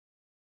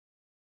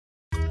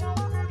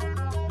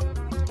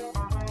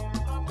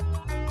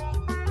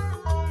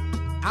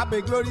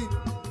Abe glory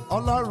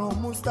Ọlọ́run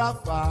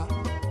Mustapha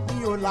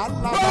ní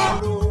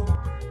Olálàbárò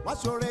wọ́n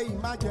ṣoore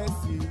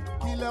emergency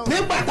kílẹ̀ o.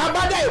 Nígbà tá a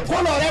bá dá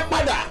ìkólọ rẹ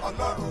padà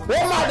ó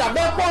máa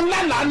dàbẹ́ pọ́ ńlá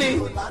lánì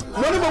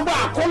lórí gbogbo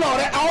àkólọ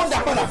rẹ a ó dà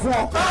padà fún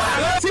ọ.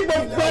 Tí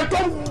gbogbo ẹ tó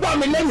ń gbọ́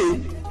mi lẹ́yìn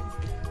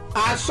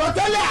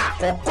àsọtẹ́lẹ̀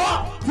àkọ́kọ́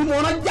tí mo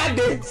rán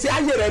jáde sí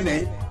ayé rẹ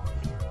nìyí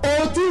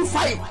o ti ń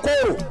fa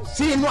ìkorò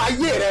sí inú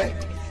ayé rẹ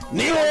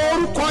ní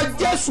orúkọ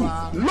Jésù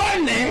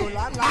lónìí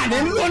àní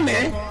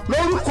lónìí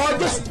lórúkọ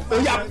Jésù ó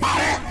yá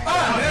parẹ́.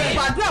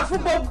 Gbàdúrà fún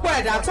gbogbo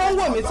ẹ̀dá tó ń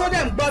wò mí tó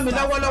dẹ̀ ń gbọ́ mi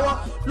lọ́wọ́lọ́wọ́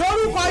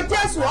lórúkọ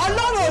Jésù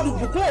Ọlọ́run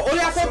olùbùkún orí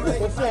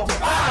afẹ́bùkún fún ọ.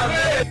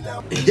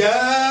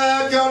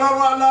 Jẹ́ kí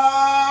Ọlọ́run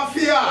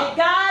àlàáfíà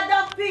God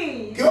of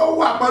peace kí ó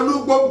wà pẹ̀lú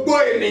gbogbo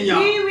ènìyàn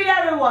be with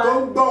everyone tó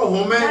ń gbọ́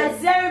ohùn mi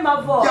that's hearing my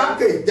voice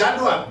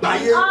jákèjádò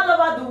àgbáyé. all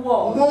over the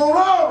world. Mo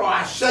rán ọ̀rọ̀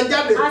àṣẹ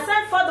jáde. I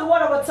send for the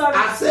word of authority.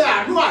 Àṣẹ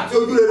àánú àti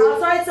ojúrere.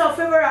 Authority of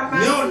favor and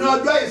Ní òní mercy.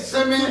 ọjọ́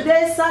ìsinmi.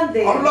 Today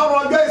Sunday. Ọlọ́run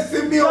ọjọ́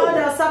ìsinmi o. God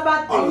of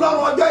Sabbath.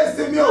 Ọlọ́run ọjọ́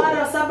ìsinmi o. God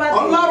of Sabbath.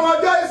 Ọlọ́run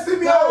ọjọ́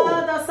ìsinmi o.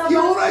 God of Sabbath. Kí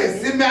ó rán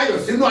ìsinmi ayọ̀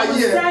sínú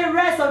ayé ẹ. Send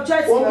rest of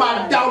joy to Ó your máa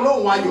life. dá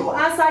Ọlọ́run ayọ̀. He will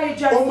answer you Ó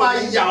joyfully. máa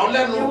yà ọ́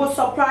lẹ́nu. He will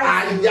surprise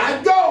you.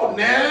 Àyájọ́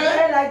òní.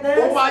 Like this.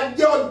 Ó máa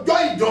jẹ́ ọjọ́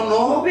ìdùnnú.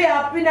 Will be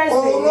happiness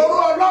day. Òróró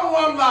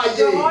Ọlọ́run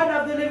alààyè. The word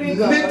of the living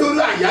God. Nítorí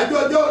àyájọ́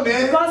ọjọ́ òní.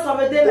 Because of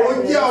a day Ó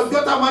like this. jẹ́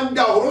ọjọ́ tá a máa ń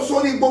da òróró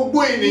sórí gbogbo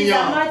It's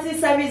ènìyàn. anointing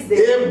service day.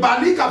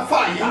 Ìbàlíkà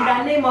fàyà. In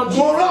the name of Mo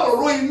Jesus. rán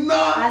òróró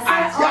iná I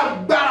send àti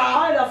agbára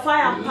all the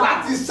fire and power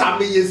láti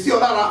sàmìyè sí ọ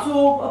lára. to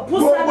put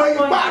Gbogbo them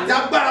ipá upon àti you.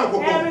 agbára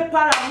òkùnkùn. Every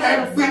power of man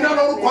Ẹ gbiná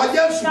lórúkọ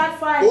Jésù. that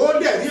fire Ó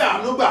dẹ̀ rí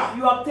àánú gbà.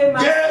 you obtain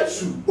mercy.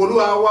 Jésù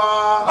Olúwa wa.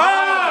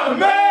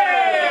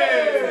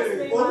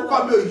 Amen. Orúkọ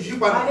mi ò yí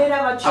padà. My name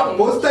never changed.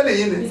 Àpọ́stélì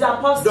yìí ni He's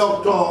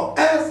apostle. Dr.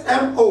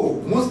 SMO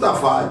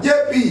Mustapha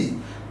JP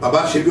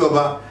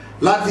BabaSebioba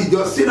láti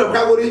ìjọ Seed of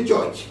Calvary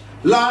Church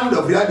Land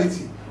of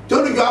Reality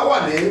tóníjọ wà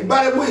ní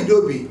Bárẹ́mú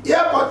Ìdòbí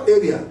Airport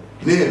area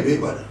ní ìlú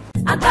Ìbàdàn.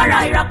 Agbára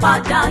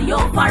ìràpadà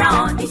yóò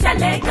farahàn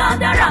níṣẹ̀lẹ̀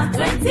Gádárà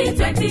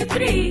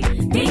 2023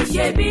 ní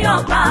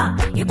Sebioba.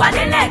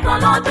 Ìpàdé lẹ́ẹ̀kan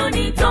lọ́dún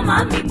ní tó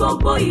máa ń mì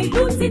gbogbo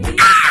ìlú títì.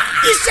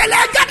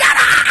 Ìṣẹ̀lẹ̀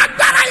Gádárà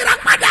agbára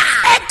ìràpadà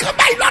ẹ̀kan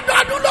báyìí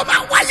lọ́dọọdún ló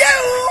máa ń wáyé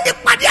o.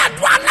 Ìpàdé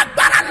àdúrà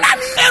alágbára ńlá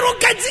ni. Èrò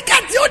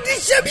kẹ̀tíkẹ̀tí ó di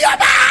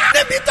Sebioba.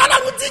 Níbi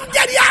tọ́lọ́run ti ń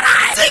jẹ́rìí ara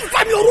ẹ̀. Tí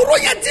ìfàmì òróró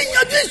yẹn ti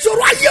yanjú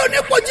ìṣòro ayé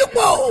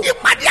onípojúpo.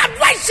 Ìpàdé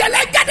àdúrà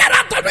ìṣẹ̀lẹ̀ Gádárà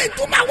tọdún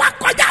ìtumọ̀ wa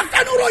kọjá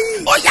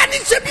fẹnuròyìn. Ó yá ní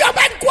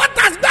Sebioba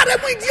headquarters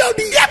Bárẹ́mú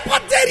Ìdòbí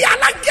Airport area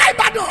Alákíá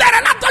Ìbàdàn.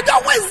 Bẹ̀rẹ̀ látọjọ́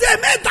Wednesday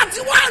May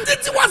 31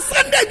 títí wọ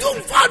Sunday June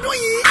 4 ọdún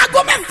yìí. Aago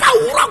 6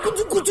 òwúrọ̀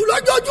kùtùkùtù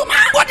lójoojúmọ́.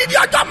 Odidi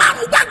ọjọ́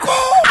 5 gbáko.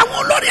 Àwọn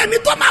olórí ẹ̀mí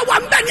tó máa wà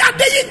ń bẹ̀ ní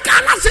Adéyínká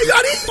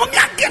Aláṣeyọrí. Omi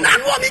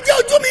Akínàánú Omijé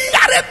Ojúmi.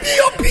 Yàrá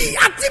POP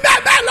àti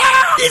bẹ́ẹ̀ bẹ́ẹ̀ lọ.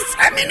 His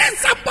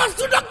Eminence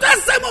Apostle Dr.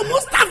 SMO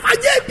Mustapha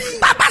JP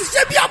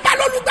BabaSebioba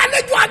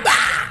lólùgbàlejò àgbà.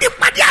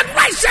 Ìpàdé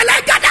àdúrà ìṣẹ̀lẹ̀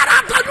Gádárà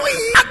tọdún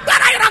yìí.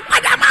 Agbára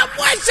ìràpadà máa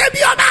mú ẹ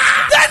Sebioba.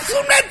 Jésù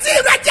retí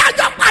rẹ̀ jẹ́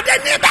àjọ pàdé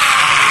níbẹ̀.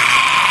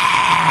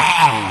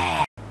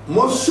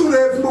 Mo súre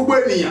fún gbogbo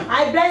ènìyàn.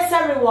 I bless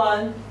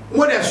everyone.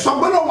 Mo dẹ̀ sọ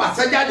gbọ́dọ̀ wà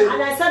sẹ́jáde.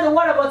 And I said the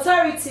word of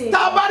authority.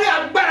 Tá a bá rí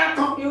agbára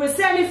kan You will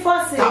see any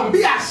forces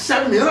tàbí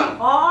àṣẹ mìíràn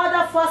or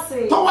other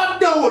forces tọ́wọ́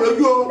dẹ̀ wò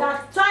lójú oorun.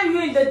 that turn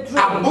you in the dream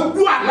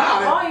Àbójú àlá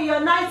rẹ̀. or in your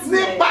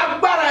nightmare. Nípa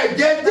agbára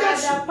ẹ̀jẹ̀ By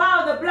Jésù. the power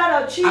of the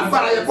blood of Jesus.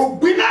 Agbára yẹn kò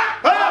gbiná.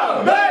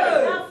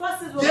 That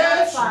forces will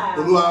Jésù fire.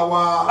 Olúwa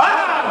wa.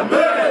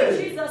 In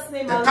Jesus'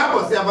 name, Ẹ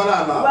káàbọ̀ sí abala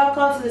àlá.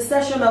 welcome to the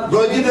session of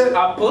Lọ́jídé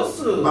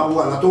Apostle. máa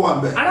wo àlá tó wà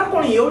ń bẹ̀.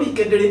 Arákùnrin yìí ó rí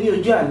kedere ní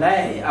ojú àlá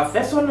ẹ̀.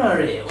 Àfẹ́sọ́nà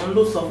rẹ̀ òun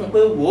ló sọ fún pé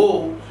wò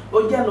ó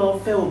jẹ́ lọ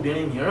fẹ́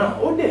obìnrin mìíràn.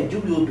 Ó dẹ̀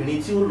júwe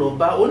obìnrin tí ó lọ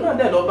bá. Ó náà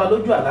dẹ̀ lọ bá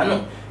lójú àlá náà.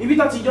 Ibi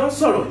tá ti jọ ń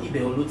sọ̀rọ̀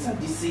ibẹ̀ ò ló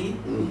tàbí sí.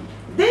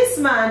 This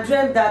man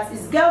dreamed that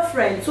his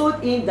girlfriend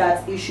told him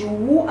that he should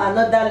woo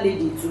another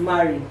lady to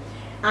marry,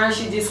 and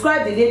she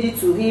described the lady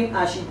to him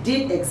as she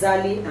did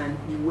exactly, and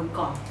he woke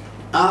up.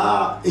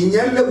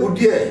 Ìyẹn léwu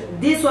díẹ̀.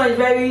 This one is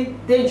very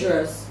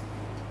dangerous.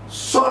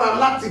 Ṣọ́ra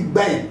láti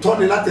gba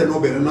ìtọ́ni látẹnu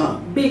obìnrin náà.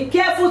 Be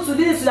careful to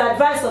listen to the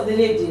advice of the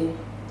lady.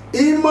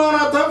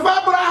 Ìmọ̀ràn tó fẹ́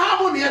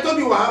Abrahamu nìyẹn tó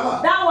di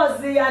wàhálà. That was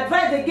the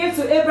advice they gave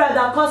to Abraham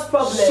that caused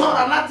problems.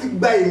 Ṣọ́ra láti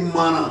gba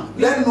ìmọ̀ràn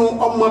lẹ́nu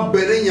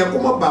ọmọbìnrin yẹn kó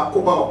má bàa kó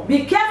bá ọ. Be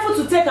careful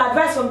to take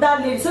advice from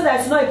that lady so that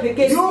it's not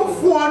implicated. Yóò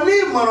fún ọ ní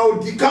ìmọ̀ràn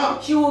òdì kan.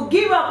 She will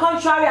give you a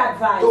contrary Tó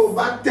advice. o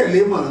bá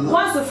tẹ̀lé ìmọ̀ràn náà,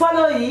 Once you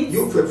follow it,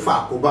 yóò fẹ́ fa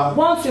àkóbá.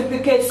 wants to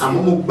implicate Àmọ́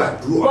you. mo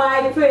gbàdúrà. But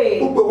I pray,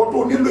 Gbogbo ìwọ tó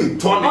nílò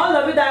ìtọ́ni. all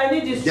of you that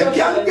need Jẹ́ kí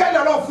instruction, áńgẹ́lì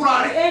Ọlọ́run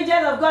fúnra the rẹ̀.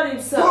 angel of God Tó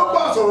himself,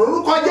 bá sọ̀rọ̀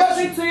orúkọ Jésù.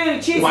 speak to you in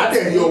Jesus' Wà á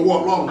dẹ̀ rí name. ọwọ́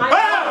Ọlọ́run.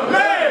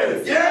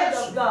 Amen.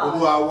 Jésù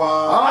Olúwa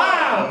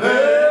wa.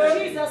 In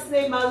Jesus'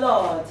 name, my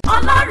Lord.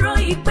 Ọlọ́run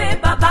ìpè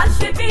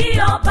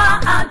BabaSebioba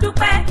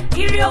àdúpẹ́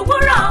ìrì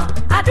òwúrọ̀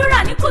àdúrà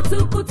ní kùtù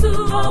kùtùkùtù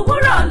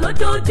òwúrọ̀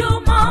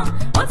lójoojúmọ́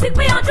ó ti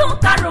pín ọdún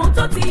karùn-ún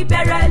tó ti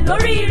bẹ̀rẹ̀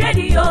lórí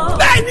rédíò.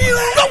 bẹ́ẹ̀ni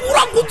o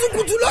òwúrọ̀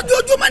kùtùkùtù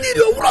lójoojúmọ́ ní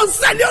ìrì òwúrọ̀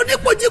sẹ́lẹ̀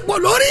oníkojúpọ̀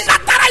lórí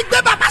látara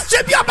ìgbẹ́ bàbá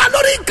Sebioba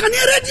lórí ìkànnì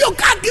rédíò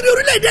káàkiri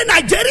orílẹ̀-èdè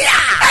Nàìjíríà.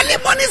 early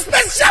morning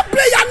special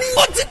prayer ni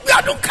ó ti pín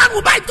ọdún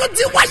karùn-ún báyìí tó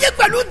ti wáyé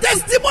pẹ̀lú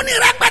testimony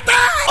rẹpẹtẹ.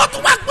 ó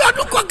tún wá pín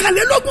ọdún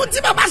kọkànlélógún tí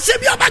bàbá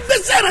Sebioba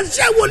gbèsè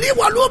ránṣẹ́ wòlíì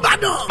wọ̀lú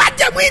Ìbàdàn.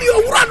 májẹ̀mú ìrì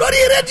òwúrọ̀ lórí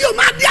rédíò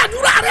máa di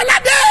àdúrà rẹ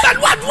ládé.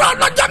 pẹ̀lú àdúrà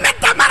ọlọ́jọ́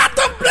mẹ́ta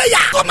marathon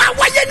prayer tó máa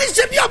wáyé ní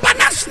Sebioba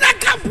national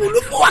camp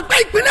olúfọwọ́pẹ́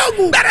ìpínlẹ̀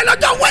Ògùn. bẹ̀rẹ̀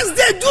lọ́jọ́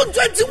Wednesday June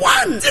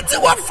 21 títí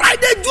wọ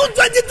Friday June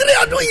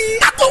 23 ọdún yìí.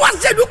 kátó wá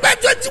ṣèdúpẹ́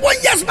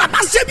 21 years bàbá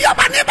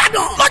Sebioba ní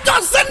Ìbàdàn. lọ́jọ́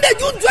Sunday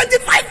June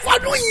 25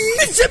 ọdún yìí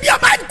ní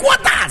Sebioba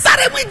headquarters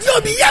Sárẹ́mú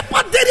Ìdíòbí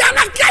airport area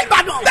Alákíá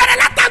Ìbàdàn. bẹ̀rẹ̀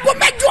látago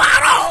 8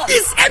 àárọ̀.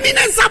 His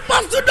Eminence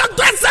Apostle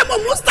Dr. S.M.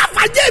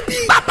 Mustapha JB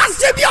bàbá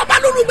Sebioba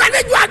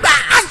lólùgbàlejò àgbà.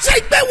 àṣẹ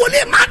ìgbé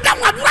wòlé máa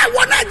dáhùn àdúrà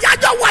ìwọ náà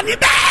jájọ wà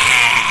níbẹ̀.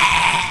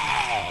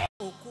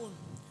 òkun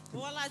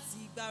wọ́n láti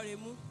gbáre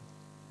mú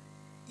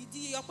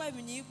ìdí ọpẹ́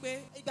mi ni pé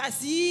ìgbà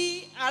sí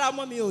ara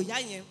ọmọ mi ò yá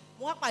yẹn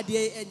wọ́n pàdé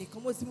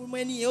ẹnìkan mo ti mú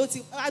ẹni yẹn ó ti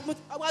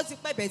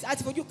pẹ́ bẹ̀rẹ̀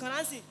àti fojú kan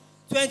láti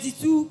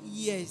 22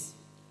 years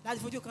láti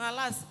fojú kan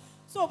láti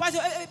so bá ṣe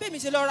bẹ́ẹ̀ mi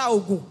ṣe lọ ra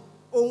oògùn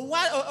òun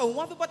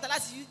wá fi bọ́ta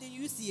láti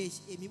UCH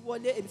èmi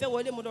fẹ́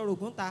wọlé mo lọ ra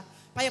oògùn ta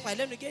báyẹ̀ pàdé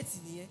lẹ́nu géètì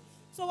nìyẹn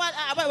so wá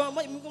àbáyọ̀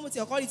mo ti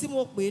ọ̀kọ́ rí tí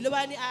mo pè é ló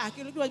bá ní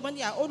àkílógún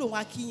ní ó lòun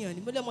akíyàn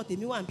ní mo lẹ́mọ̀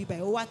tèmi wà ń bíbà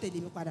ó wá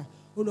tẹ̀lé mi padà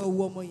ó lọ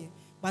wo ọmọ yẹn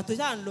gbàtọ́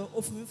ṣáà ń lọ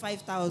ó fún mi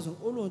 5,000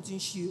 ó lóun ti ń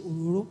ṣe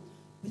òróró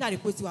mo ṣáà rí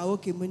pé ó ti wà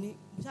ókè mo ní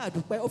mo ṣáà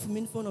dúpẹ́ ó fún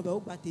mi ní fóònù ọ̀bẹ ó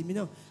gbà tèmi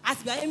náà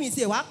àti ìgbà yẹn mi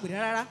ti ẹ̀ wá pè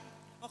rárá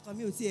ọkàn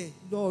mi ò tiẹ̀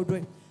lọ ọ̀dọ̀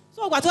ẹ̀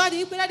so gbàtọ́ wá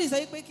di pé dáàdì sọ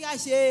pé kí a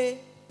ṣe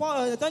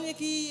tó ní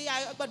kí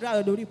a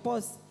gbàdúrà lórí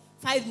pọ́s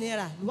 5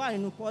 naira ló wà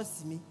nínú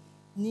pọ́ọ̀sì mi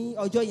ní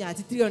ọjọ́ yẹn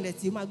àti 300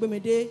 tí ó máa gbé mi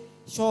dé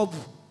ṣọ́ọ̀bù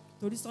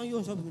torí sàn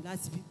yóò ṣọ́ọ̀bù mi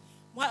láti bí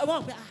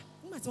wọ́n pẹ́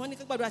nígbà tí wọ́n ní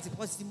kí gbàdúrà ti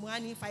pọ́ọ̀sì mo á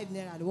ní 5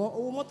 naira lọ́wọ́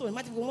owó mọ́tò ní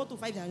má ti fi owó mọ́tò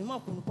 5 naira ní mọ̀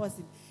kùnú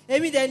pọ́ọ̀sì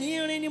èmi dẹ̀ ní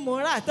irin ni mò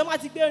ń rà tó má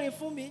ti gbé irin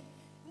fún mi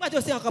nígbà tí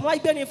o ṣe nǹkan má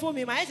gbé irin fún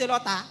mi màá ẹ̀ṣẹ̀ lọ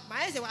tà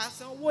màá ẹ̀ṣẹ̀ wá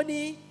san owó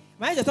ní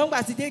màá ẹ̀ṣẹ̀ tó ń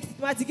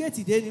gbà ti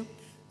géètì dé ni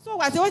so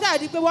gbà tí ó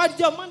ṣàdí pé wọ́n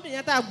jọ Monday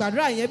yẹn tá a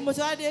gbàdúrà yẹn bí mo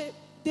ṣe wá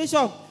dé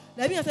ṣọ́ọ̀bù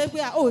lẹ́bí yẹn sọ pé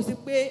ó sì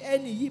pé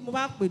ẹni yìí mo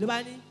bá pè ló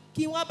bá ní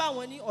kí wọ́n bá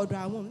wọn ní ọ̀dọ̀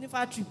àwọn ní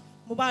factory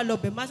mo bá lọ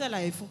bẹ̀ má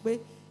ṣàlàyé fún pé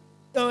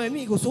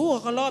mi kò sówó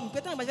kankan lọ́wọ́ mi pé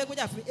táwọn ìbáṣẹ́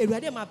gbọ́jà fún èrò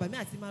adé máa bà mí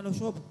àti máa lọ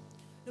ṣọ́ọ̀bù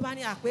ló bá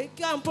ní àpé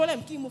kí wọ́n problem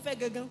kí mo fẹ́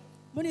gangan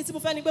mo ní tí mo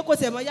fẹ́ ni pé kò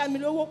tẹ̀ mọ́ yá mi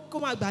lówó kó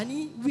máa gbà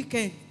ní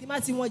weekend tí má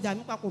ti wọn jà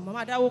mí papọ̀ mọ́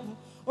máa dáwó fún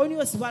ó ní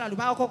òsì wàhálà ló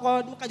bá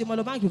kọ́kọ́ kájọ mọ́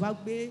lọ báńkì bá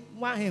gbé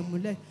 1M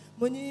múlẹ̀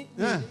mo ní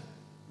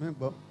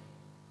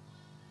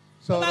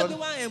ló bá gbé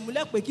 1M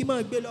múlẹ̀ pé kí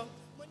máa gbé lọ.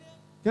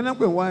 kí ló ń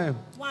pè 1M.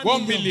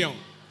 1 million.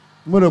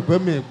 mo rò pé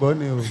mi gbọ́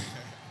ni o.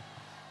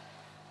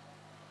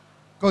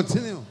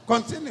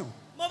 continue.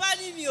 mo bá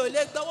ní mi ò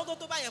lè gbọ́ owó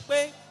tó bá yẹn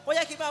pé ó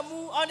yẹ kí n bá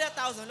mú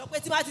 100,000 lọ pé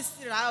tí má ti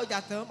ra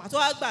ọjà tán màá tó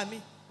wá gbà mí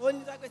ó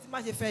ní sọ pé tí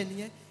má ṣe fẹ́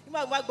nìyẹn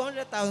nígbà gbà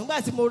 100,000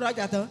 nígbà tí mo ra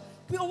ọjà tán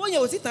pé owó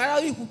yẹn ò sì tàn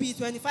rárá ìkú bíi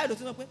 25 ló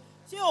tún lọ pé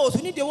ṣé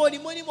òòsù nídìí owó ni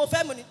mo ní mo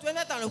fẹ́ mo ní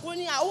 20,000 kó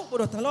ní àwọn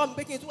òpòdò tán lọ́wọ́ mi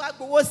pé kí n tún wá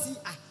gbowó sí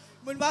i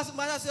mo ní bá tún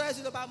sọ́ra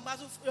ẹ̀sùn lọ́ba bá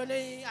tún fún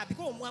ní àbí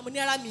kò mú ní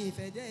ara mi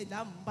ìfẹ́ jẹ́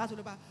ìdáàmú bá tún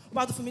lọ́ba ó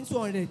bá tún fún mi ní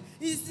 200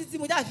 ìsí tí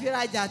mo já fi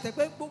rajà tẹ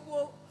pé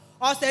gbogbo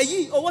ọ̀sẹ̀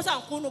yìí owó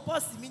ṣàǹkónú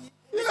pọ́ọ̀sì mi ni.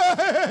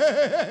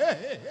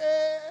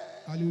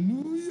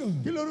 hallelujah.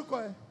 kí lórúkọ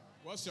ẹ.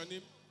 What's your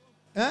name?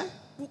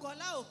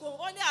 Bukola Okon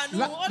ó ní àánú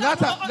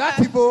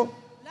láti bo.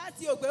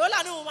 láti ògbè ó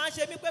lànà máa ń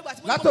ṣe mí pé gbà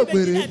tí mo láti kọ́ mi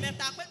ògbèrè. méjì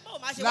lẹ́ẹ̀mẹ́ta pé báwo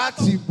máa ṣe wá tó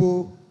láti bo.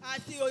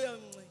 àti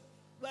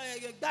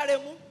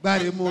gbáremú.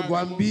 gbáremú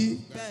wambi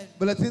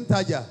bẹ̀rẹ̀ tí ń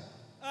tajà.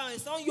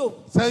 Sanyo.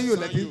 Sanyo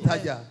lẹ ti ń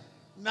tajà.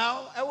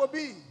 now ẹ wo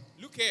bí.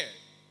 Look here.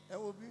 ẹ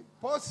wo bí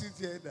pọ́ọ̀sì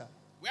tiẹ̀ dà.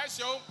 Where's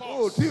your own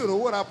o purse? tí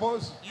ìrówó ra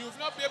pọ́ọ̀sì. You've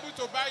not been able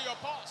to buy your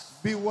purse.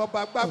 bí wọ́n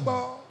bá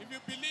gbàgbọ́. If you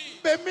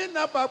believe. bẹ́ẹ̀mí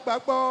náà bá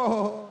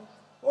gbàgbọ́.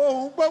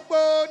 ohun gbogbo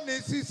ní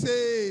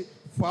ṣíṣe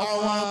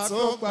fáwọn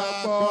tó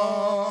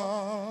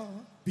gbàgbọ́.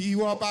 bí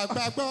wọ́n bá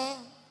gbàgbọ́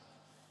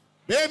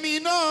bẹ́ẹ̀mí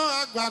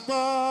náà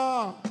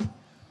gbàgbọ́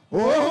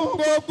ohun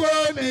gbogbo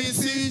ní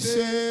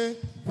ṣíṣe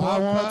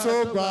fáwọn tó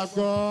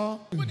gbàgbọ́.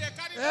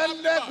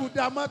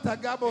 ẹlẹ́gùdàmọ́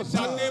tagabọ̀ In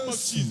the name of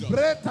Jesus.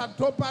 breta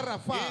tó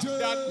parafa In the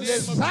name of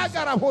lè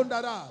ságara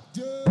hondara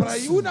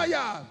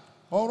prayunaya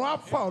ọ̀run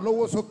afa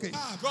olówó sókè.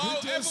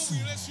 God, heaven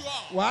will raise you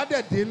up. wàá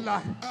dẹ̀ dé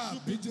ńlá.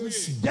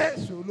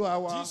 Jésù Olúwa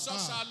wa.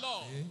 Jesus our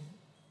Lord.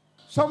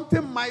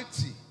 Something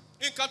mighty.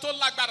 Nǹkan tó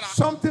lágbára.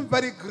 Something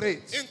very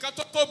great Nǹkan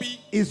tó tóbi.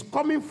 is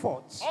coming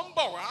forth Ó ń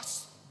bọ̀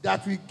wá.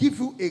 that will give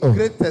you a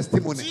great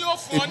testimony. Tí ó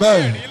fún ọ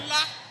ní ẹ̀rí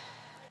ńlá.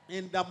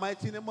 In the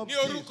mighty name of Ní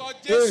Jesus. orúkọ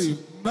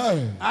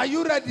Jésù. Are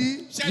you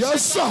ready?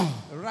 Yes, sir.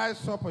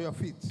 Rise up on your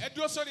feet. Ẹ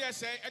dúró sórí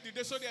ẹsẹ̀, ẹ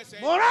dìde sórí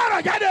ẹsẹ̀. Mo rán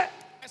ọ̀rọ̀ jáde.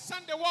 Ẹ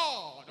send the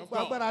word of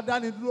God. Agbára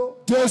dánidúró.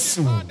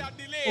 Jésù. Ogun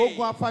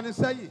Ogun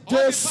afanisẹ́yìn.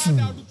 Jésù.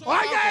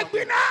 Ọ̀yá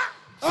ìgbiná.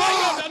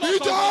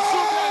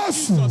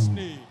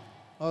 Jésù.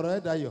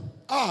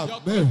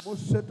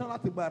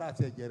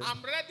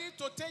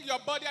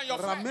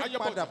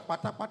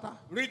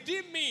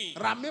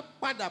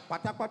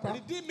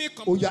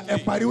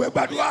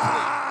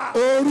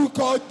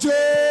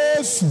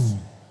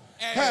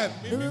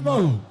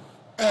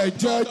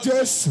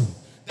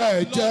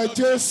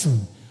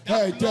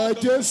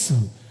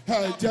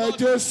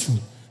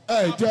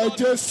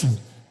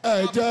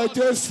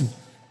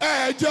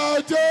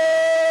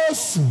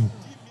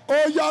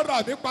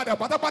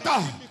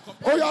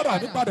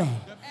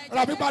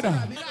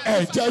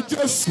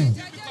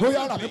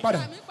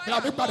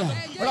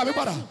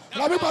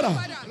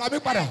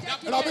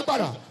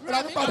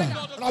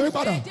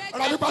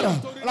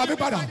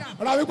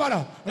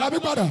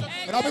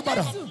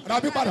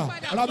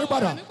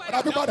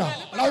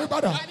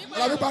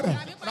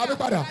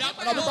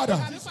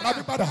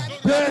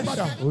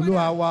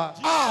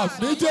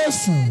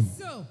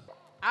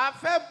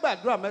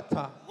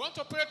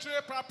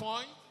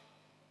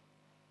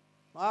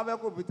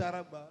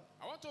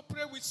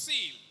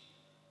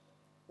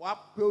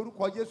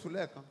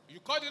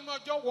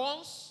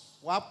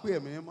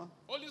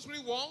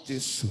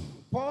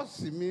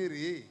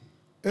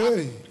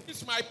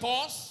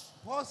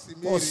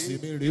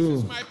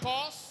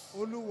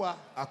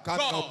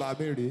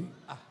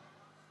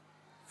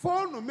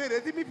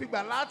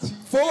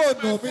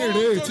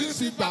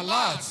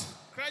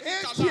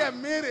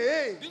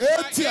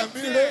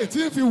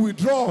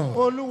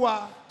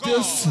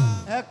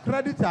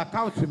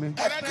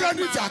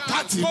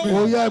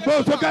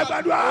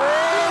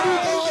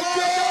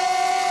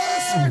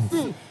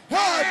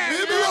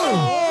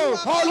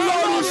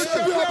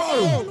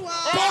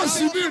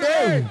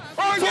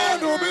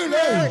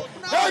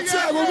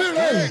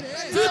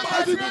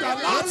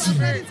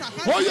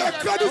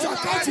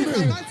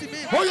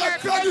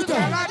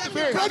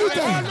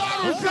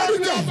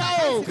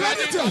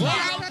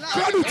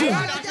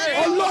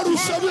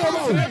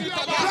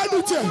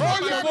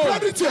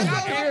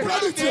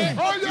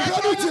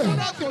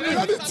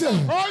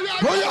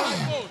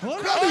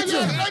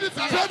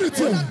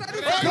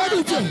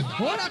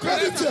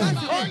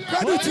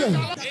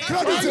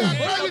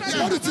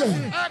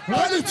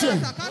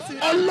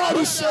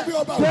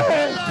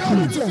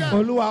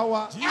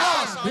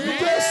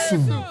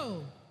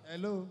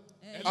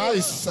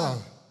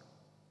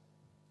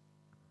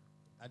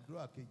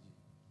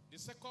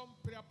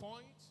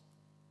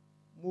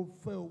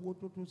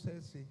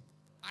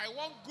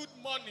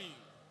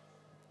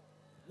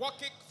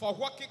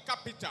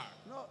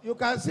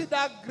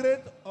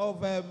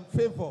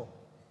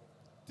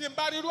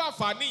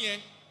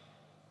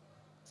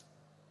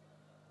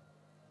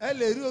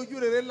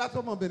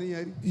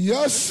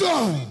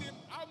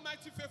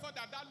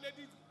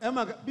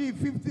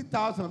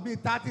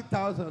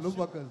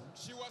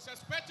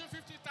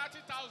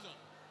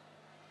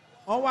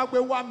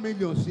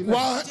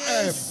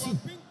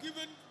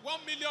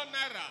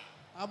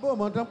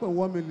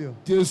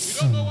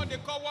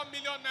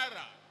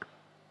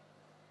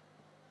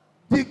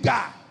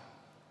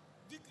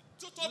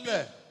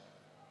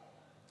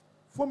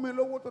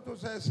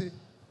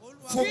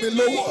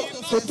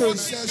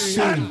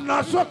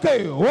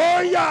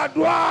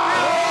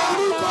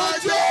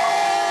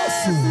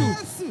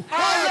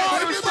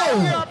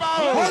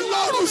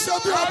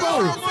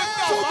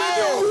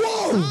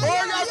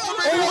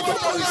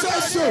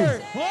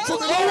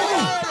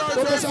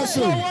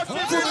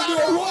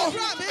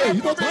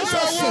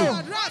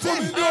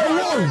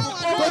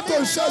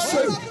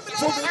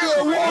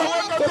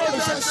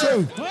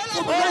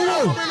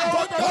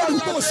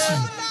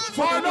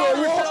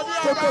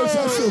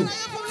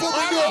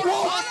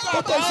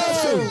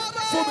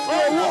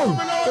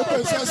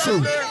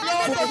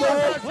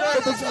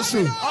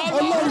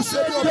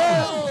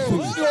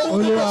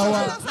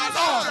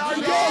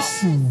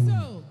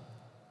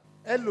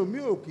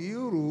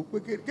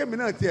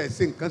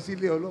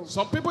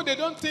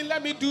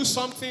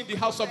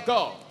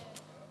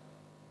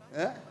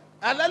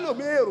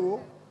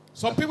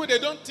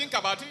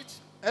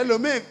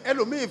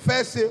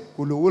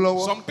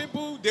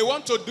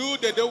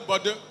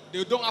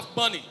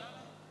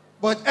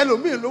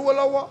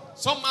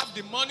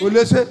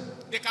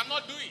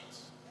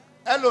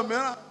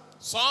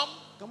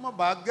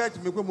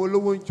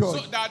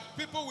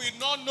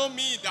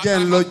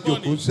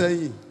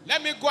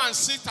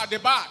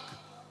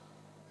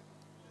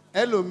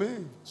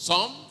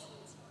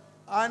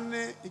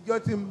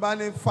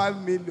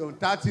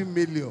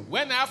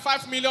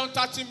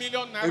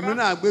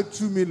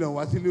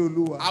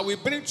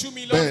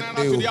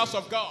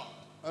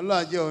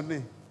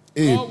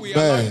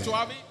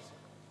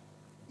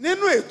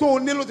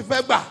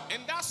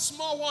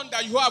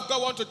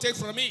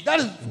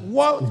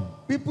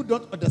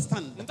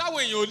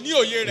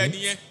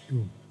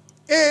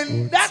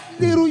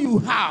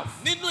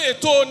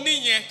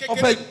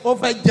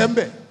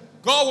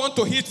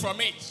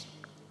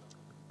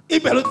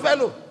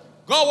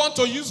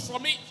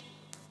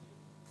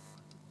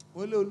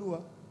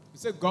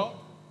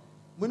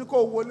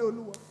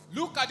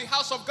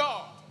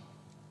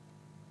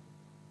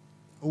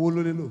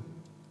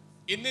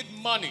 He need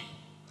money.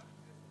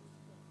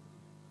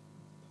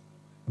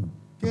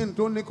 Kí n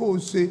tó ní kó o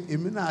ṣe,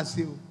 èmi náà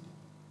ṣe o.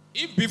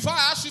 If before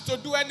I ask you to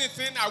do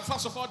anything, I will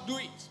first of all do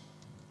it.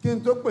 Kí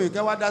n tó pè é kẹ́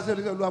wá dá sí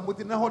ẹlẹ́sẹ̀ olúwa mo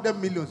ti ná 100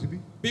 million síbí.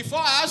 Before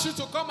I ask you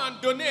to come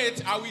and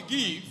donate, I will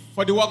give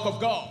for the work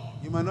of God.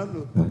 You might not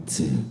know.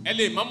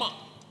 Ele, mama.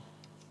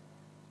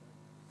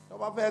 Tó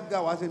bá fẹ́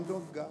ga wá sí ní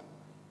tó ga.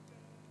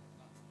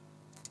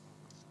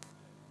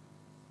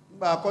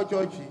 Nígbà àkọ́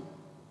chọ́ọ̀chì.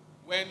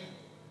 When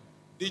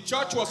the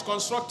church was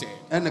constructed,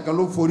 Ẹnìkan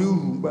ló forí rù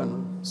ńgbà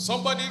náà.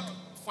 somebody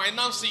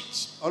financed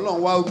it. Ọlọ́run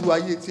wá ojú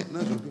ayé tiẹ̀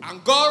náà sókè.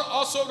 And God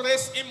also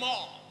raised him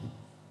up.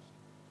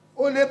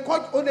 O lè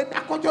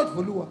dá kọ́ chọ́ọ̀chì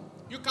fọlúwa.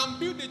 You can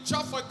build a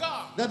church for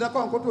God. Dandan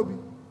kọ́ nǹkan tóbi.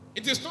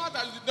 It is not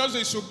that it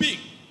doesn't should be.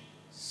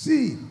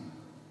 Sí.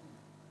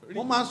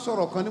 Wọ́n máa ń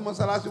sọ̀rọ̀ kan ní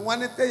mọ́sálásí. Wọ́n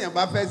ní téèyàn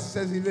bá fẹ́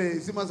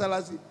ṣiṣẹ́ sí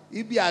mọ́sálásí.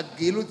 Ibi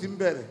àgé ló ti ń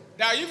bẹ̀rẹ̀.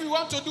 That if you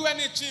want to do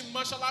anything,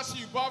 mashallah,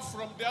 you bought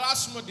from the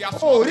last month.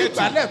 O rí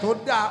ìgbálẹ̀ tó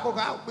dáa.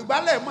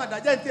 Ìgbálẹ̀ mọ̀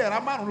dájẹ́ ti ẹ̀rá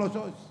márùn-ún lọ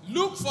ṣọ́ọ̀ṣì.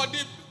 Look for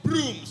the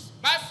brooms.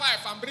 Buy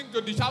 5 and bring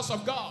to the house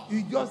of God.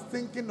 You just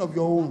thinking of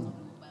your own.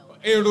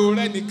 Èrò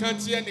rẹ nìkan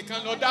tí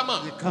ẹnìkan lọ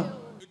dámà. Nìkan.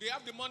 If they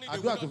have the money, they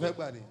Àdúrà will tó not fẹ́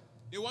gbà ni.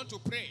 They want to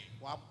pray.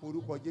 Wàá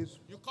porúkọ Jésù.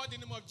 You call the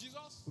name of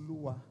Jesus?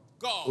 Olúwa.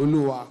 God.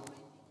 Olúwa.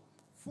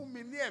 Fún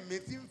mi ní ẹ̀mí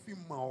tí ń fi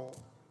mọ̀ ọ́.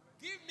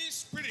 Give me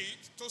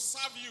spirit to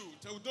serve you,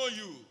 to know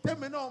you.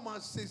 Tẹ́mi náà máa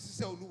ṣe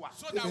ṣiṣẹ́ Olúwa.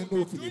 So that we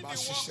will be doing the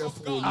work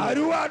of God.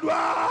 Àdúrà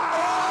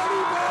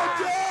orúkọ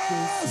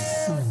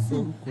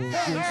Jésù.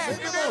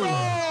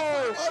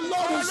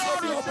 Ọlọ́run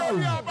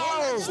Sebioba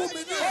o. Fún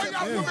mi ní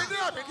ẹ̀mí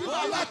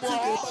láti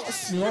lè máa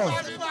sìn ọ́.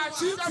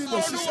 Tí fi lè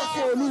ṣiṣẹ́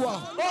fún Olúwa.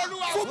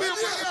 Fún mi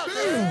ní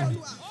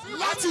ẹ̀mí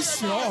láti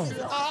sìn ọ́.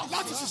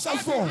 Láti ṣiṣẹ́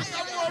fún ọ.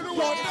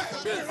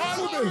 Lọ́dẹ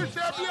fún mi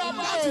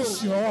láti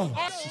sìn ọ́.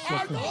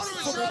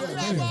 Fún mi ní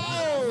ẹ̀mí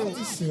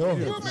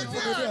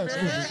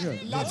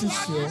láti sìn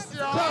ọ́.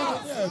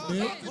 Fún mi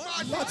ní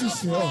ẹ̀mí láti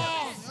sìn ọ́.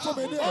 Fún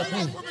mi ní ẹ̀mí láti sìn ọ́. Fún mi ní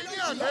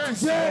ẹ̀mí láti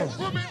sìn ọ́.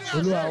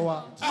 Olúwa wa.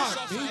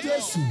 Ní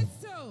Jésù.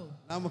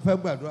 Now mo fẹ́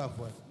gbàdúrà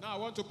fún ẹ. Now I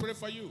want to pray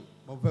for you.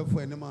 Mo fẹ́ fún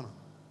ẹ ní mọ̀ràn.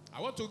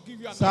 I want to give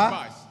you an Sir?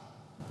 advice.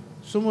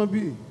 Súnmọ́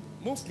bí.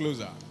 Move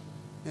closer.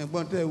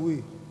 Ẹ̀gbọ́n tẹ́ ẹ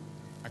wí.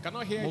 I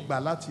cannot hear Mo you. gbà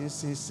láti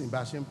sin bá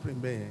a ṣe ń pray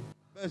bẹ́ẹ̀ yẹn.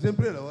 Bẹ́ẹ̀ ṣe ń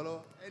pray lọ́wọ́lọ́wọ́.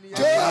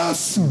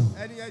 Jésù.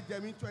 Ẹni yẹn jẹ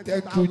mí Thank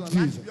you, 20,000 láti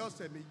Jesus. bí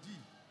ọ̀sẹ̀ méjì.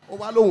 Ó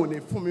wá lóhùn ní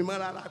fún mi mọ́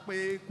rárá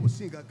pé kò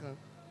sí nǹkan kan.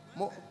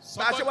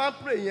 Bá a ṣe wá ń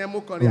pray yẹn mo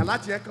kàn rí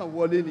aláti yẹn kàn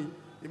wọlé ni.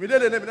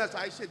 Ìmídélé náà mi náà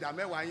ṣáà ṣèdá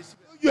mẹ́wàá yín sí.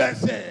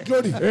 USA.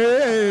 Glory.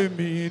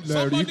 Èmi lè rí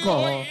Somebody kọ́.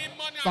 owing him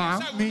money Bá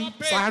and he said, mi "We not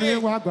pay sáré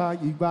again." wá gba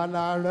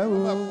ìgbàlà rẹ o.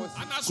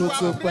 And as you Kò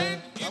tó are pẹ́.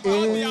 praying, it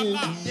will be Èmi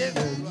allowed. lè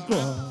rí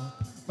kọ́.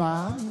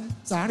 Bá mi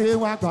sáré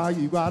wá gba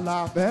ìgbàlà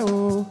rẹ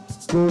o.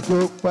 Kò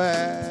tó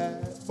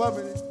pẹ́. Bọ́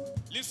mi ni.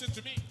 Listen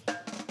to me.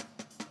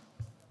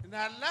 Ìnà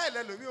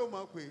aláìlẹ̀ lómi ò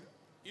mọ̀ pé.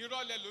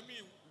 Irọ́ lẹ lomi.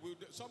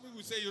 Some people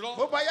will say irọ́.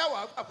 Bó bá yà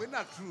wá àpé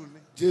náà true ni.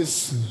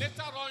 Jésù.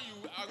 Later on,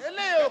 you are.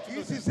 Eléyìí ò kì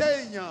í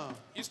ṣiṣẹ́ èèyàn.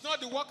 It's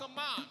not the work of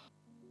man.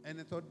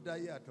 Ẹni tó dá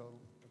yé àtọ̀run.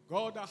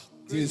 God has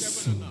created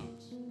Yes. heaven and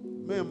earth.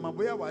 Mi ò mọ̀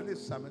bóyá wà á lè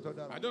sàmì tó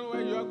dára. I don't know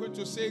where you are going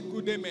to say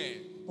good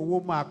amen. Owó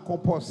máa kọ́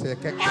pọ̀ sí ẹ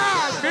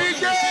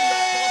kẹ́kẹ́.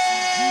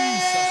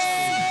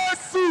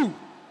 Jésù.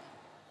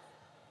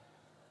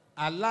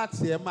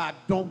 Aláàtì ẹ máa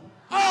dán.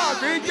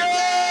 Àmì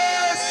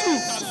Jésù.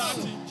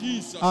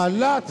 Jesus.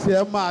 Aláàtì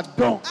ẹ máa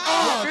dán.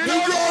 Àmì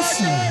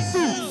Jésù.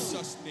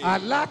 Jesus' name.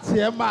 Aláàtì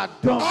ẹ máa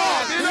dán.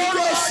 Àmì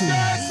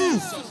Jésù.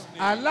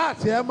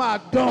 Aláàtì ẹ máa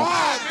dán.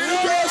 Àmì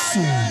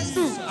Jésù.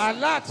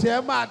 Aláàtì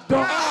ẹ máa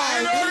dán.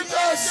 Àmì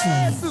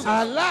Jésù.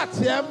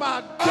 Aláàtì ẹ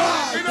máa dán.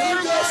 Àmì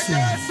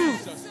Jésù.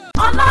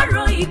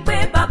 ọlọ́run ìpè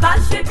bàbá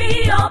ṣe bí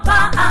ọba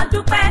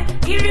àdúpẹ́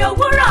ìrì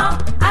òwúrọ̀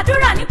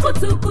àdúrà ní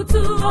kùtùkùtù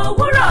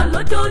òwúrọ̀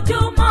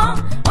lójoojúmọ́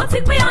ó ti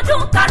pín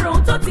ọdún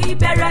karùn-ún tó ti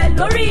bẹ̀rẹ̀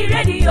lórí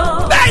rédíò.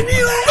 bẹ́ẹ̀ni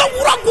o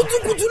lówùrọ̀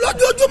kùtùkùtù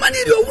lójoojúmọ́ ní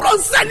ìrì òwúrọ̀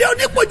ṣẹlẹ̀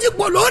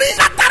oníkojúpọ̀ lórí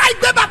látara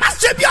ìgbé bàbá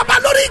ṣe bí ọba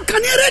lórí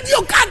ìkànnì rédíò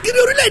káàkiri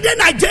orílẹ̀-èdè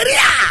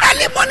nàìjíríà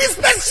early morning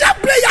special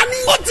prayer ni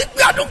ó ti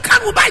pín ọdún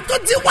karùn-ún báyìí tó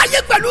ti wáyé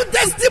pẹ̀lú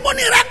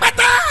testimony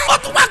rẹpẹtẹ ó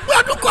tún wá pín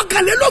ọdún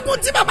kọkànlélógún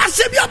tí bàbá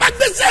ṣe bí ọba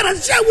gbèsè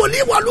ìránṣẹ́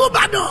wòlíì wọ̀lú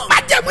ìbàdàn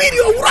májẹ̀mú ìrì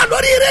òwúrọ̀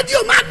lórí rédíò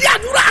máa di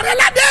àdúrà rẹ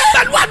ládé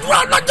pẹ̀lú àdúrà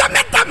ọlọ́jọ́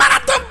mẹ́ta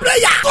marathon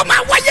prayer tó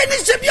máa wáyé ní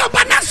ṣe bí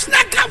ọba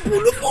national camp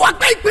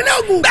olúfọwọ́pẹ́ ìpínlẹ̀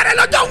ògùn bẹ̀rẹ̀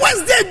lọ́jọ́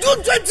wednesday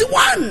june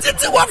 21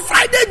 títí wọ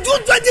friday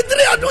june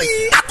 23 ọdún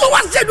yìí kátó wá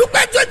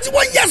ṣèdúpẹ́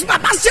 21 years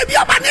bàbá ṣe bí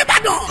ọba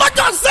nìbàdàn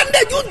lọ́jọ́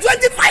sunday june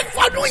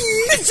 25 ọdún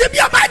yìí ní ṣe bí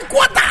ọba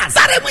headquarter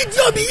sáremu ìdí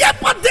òbí yẹ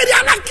pọ́ńtẹ́rì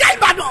alákíá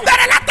ìbàdàn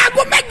bẹ̀rẹ̀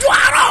látago mẹ́jọ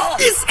àárọ̀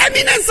his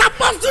eminence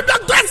apostle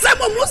dr sm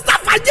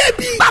mustapha jb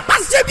bàbá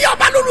ṣe bí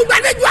ọba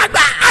lólùgbàlejò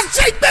àgbà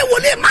àṣẹ ìgbé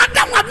wòlé máa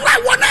dáhùn àdúrà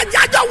ìwọ náà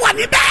jájọ wà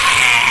níbẹ̀.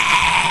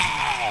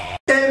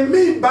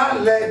 Èmi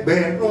balẹ̀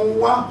gbẹ̀rún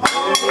wá.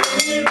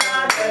 Èmi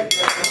balẹ̀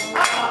gbẹ̀rún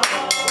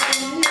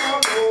wá.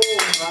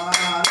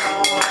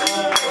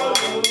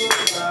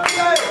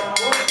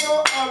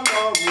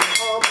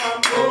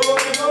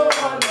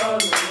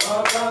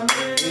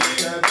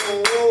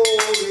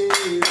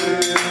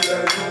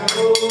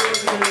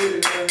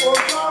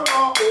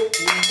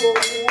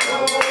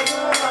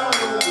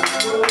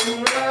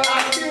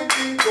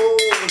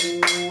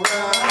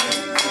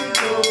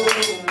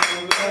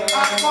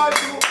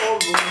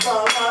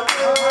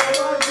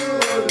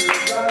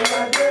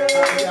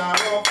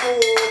 Àyàrọ̀ fún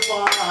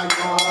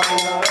fàyọ̀.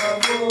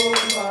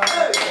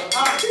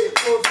 Àbí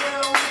kò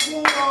ṣeun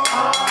fún ọ.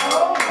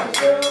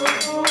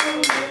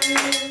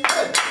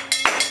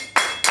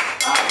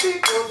 Àbí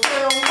kò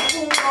ṣeun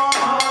fún ọ.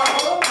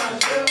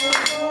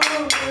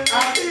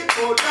 Àbí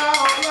kò dá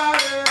ọ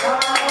láre.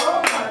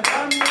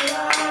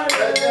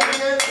 Ẹ̀jẹ̀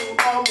Jésù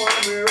ọmọ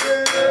mi rè.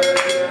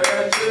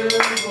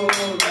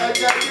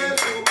 Ẹ̀jẹ̀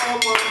Jésù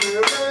ọmọ mi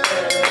rè.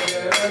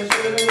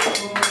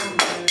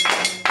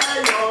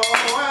 Ẹyọ̀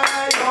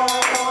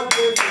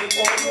Jésù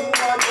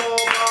Olúwàjọba.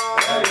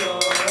 Ẹyọ̀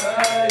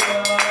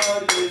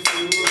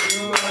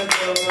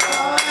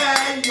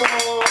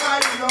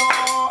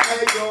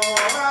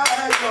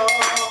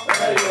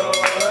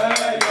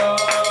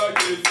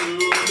Jésù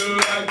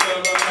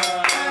Olúwàjọba.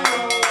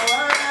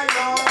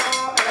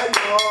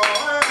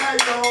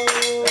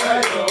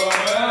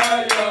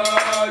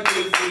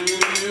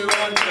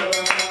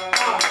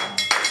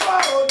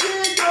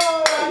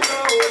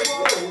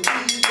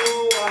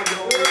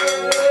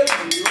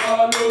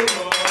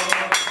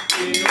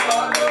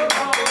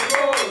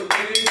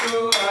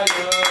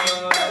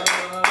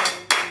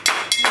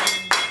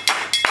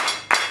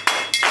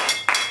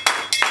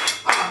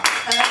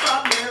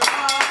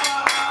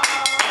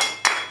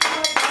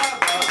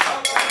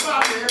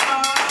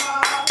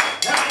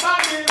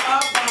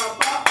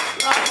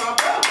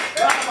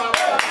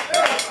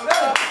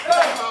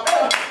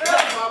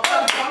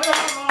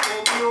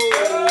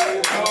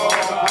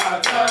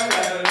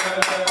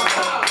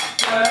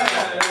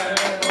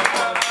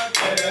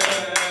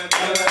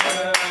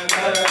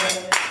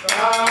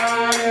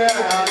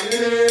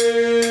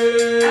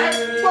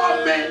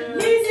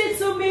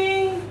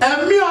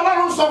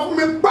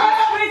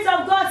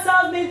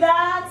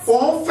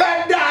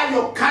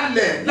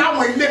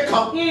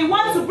 He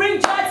wants to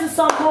bring joy to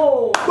some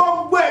home.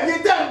 Gbogbo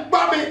ẹ̀yin tẹ́ ń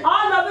gbọ́ mi.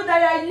 All of you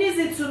that are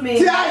listening to me.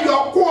 Tí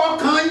ayọ̀ kún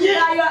ọkàn yín.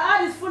 That your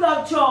heart is full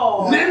of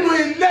joy. Nínú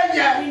ilé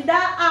yẹn. In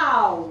that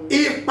house.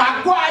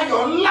 Ìpàgọ́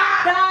ayọ̀ ńlá.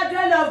 That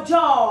dwell of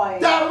joy.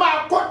 Tẹ́ máa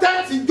kó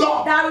tẹ́ǹtì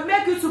jọ. That will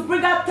make you to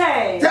bring up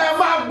tents. Tẹ́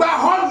máa gba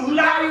họ́ọ̀lù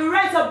ńlá. That will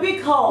rent a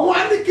big hall.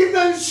 Wọ́n ní kí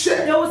ló ń ṣe.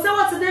 They will say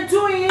what are they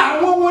doing?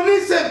 Àwọn wo ní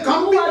ṣe nǹkan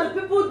bí? Who are the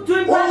people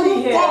doing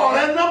money here? Orúkọ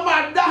rẹ̀ náà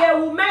máa dá. They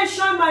will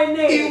mention my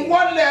name.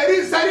 Ìwọlẹ̀ rí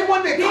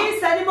sẹ́rímọ́nì kan. This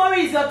ceremony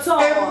is your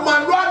turn.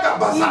 Emmanuel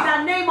Agabasa. In the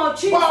name of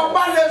Jesus. Bọ́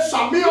ọba lè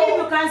sàmí o. If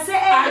you can say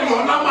amen. Ayọ̀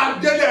náà máa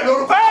délé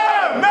lórúkọ.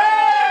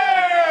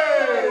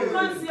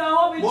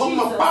 Mo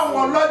mọ̀ pé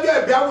àwọn ọlọ́jọ́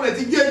ìbí àwọn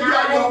ètí jẹ́ ìjú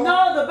ayọ̀. I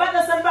know the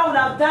brother celebrant would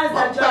have danced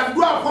that joy.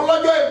 Gbàdúrà fún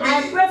ọlọ́jọ́ ìbí.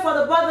 I pray for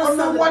the brother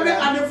celebrant. Wọ́n ní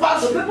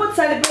anniversary. The people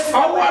celebrating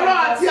Ọwọ́ Ọlọ́run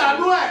àti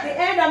àánú ẹ̀. the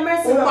end and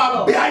mercy Ó of máa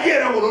God. bẹ ayé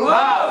rẹ̀ wò lórúkọ.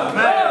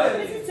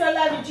 Visit your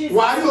life in Jesus.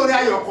 Wà á rí orí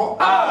ayọ̀ kọ.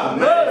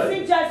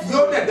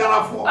 Yóò dẹ̀ dára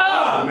fún ọ.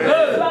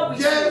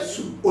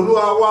 Jésù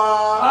Olúwa wa.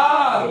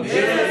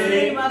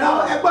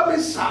 Now ẹgbẹ́ mi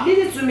sá. Lead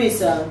it to me,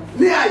 sir.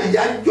 Ní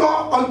àyájọ́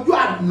ọjọ́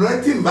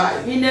anointing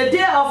báyìí. In a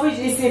day of which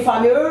is in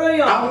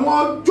Famioroyan. Àwọn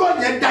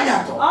ọjọ́ yẹn dá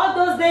yàtọ̀. All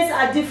those days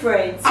are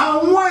different.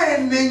 Àwọn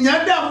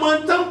ènìyàn dẹ̀ máa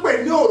ń tán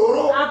pè ní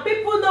òróró. And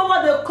people know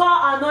what they call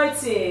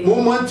anointing. Mo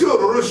mọ tí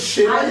òróró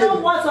ṣe I láyé know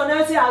mi. what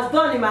anointing has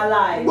done in my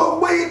life.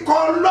 Gbogbo ikọ̀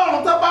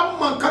Ọlọ́run tó bá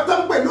mọ nǹkan tó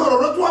ń pè ní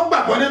òróró tí wọ́n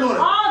gbàgbọ́ nínú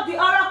rẹ̀. All the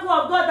oracle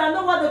of God that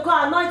know what they call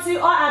anointing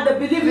or and they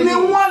believe in Ni it.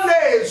 wọ́n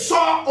lè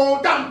sọ ohun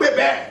tá à ń pè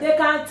bẹ́ẹ̀. They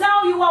can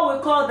tell you what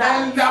we call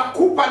that. Ẹ̀dà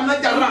kúpa In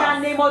nájàlá. the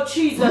name of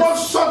Jesus. Mo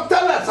sọ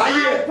tẹ́lẹ̀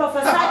sáyé. I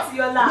prophesy to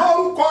your life.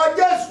 Lórúkọ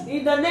Jésù.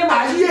 In the name of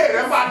Ayé Jesus.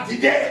 rẹ̀ máa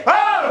dìde.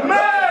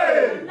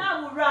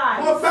 Now we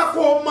rise. Mo fẹ́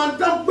kó o mọ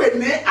tó ń pè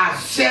ní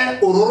àṣẹ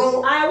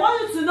òróró. I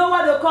want you to know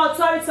what they call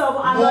authority of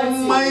Mo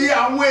anointing. mọ iye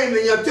àwọn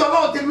ènìyàn tí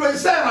Ọlọ́run ti lo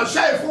iṣẹ́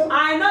ìránṣẹ́ yìí fún.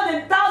 I know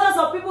the thousands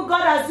of people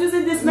God has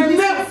using this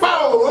ministry Nípa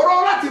òróró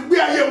láti gbé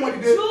ayé wọn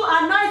dìde. through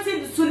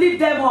anointing to lift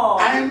them up.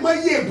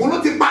 Àìmọye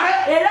ìbùnú ti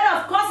parẹ́. A lot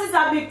of causes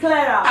have been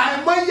cleared up.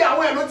 Àìmọye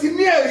àwọn ẹ̀rọ ti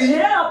ní èrí.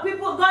 A lot of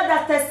people got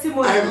that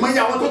testimony. Àìmọye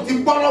àwọn tó ti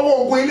bọ́ lọ́wọ́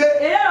ogun ilé.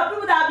 A lot of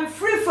people that have been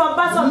free from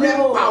parts of the Nípa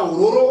home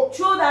òróró.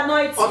 through the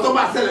anointing. Ọtọ́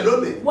bá ṣẹlẹ̀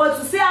lónìí. What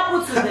to see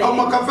happen today?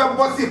 Ọmọ kan fẹ́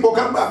bọ́ sí ipò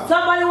kan gbà.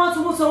 Somebody wants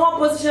to move to one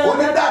position. Ó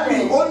ní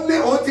dàbí ó ní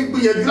òun ti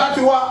gbìyànjú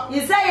láti wá. He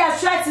said he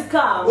has tried to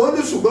come. Ó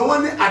ní ṣùgbọ́n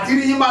wọ́n ní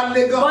àtìrí yín máa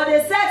le gan. But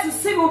they said to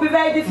see will be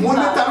very Mo ní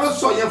ta difficult. ló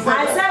sọ yẹn fún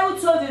I ẹ. said who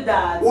told you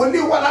that? Ó ní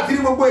wá láti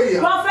rí gbogbo èèyàn.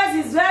 Prophet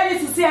is ready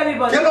to see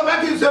everybody. Kí ló fẹ́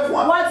kí n ṣe fún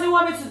wa? What do you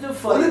want me to do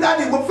for Ó ní you?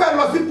 dáàdi mo fẹ́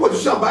lọ sí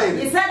position báyìí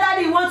He ni. said that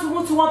he wants to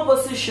move to one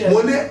position. Mo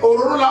ní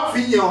òróró la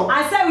fi yàn ọ́.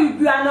 I said we will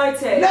be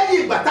anointed.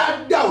 Lẹ́yìn ìgbà tá a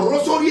dá òróró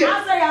sórí ẹ̀.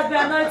 After he has been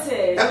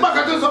anointed, Ẹgbẹ́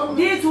kan tó sọ fún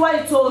mi. this is what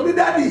he Ó told ní me.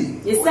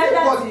 dáàdi. He said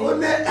that to Ó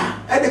ní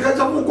ẹnìkan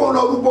sọ fún kó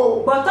lọ rúbọ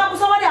o. But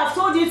somebody have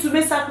told you to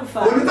make Ó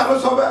sacrifice. ní ta ló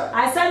sọ bẹ́ẹ̀.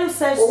 I said who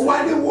said Ó wá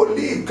so? ní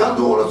wòlíì kan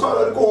tó lọ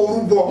sọ̀rọ̀ kó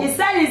rúbọ. He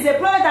said it's a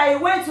prophet that he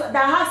went to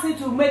that asked him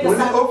to make Mo a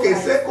ní okay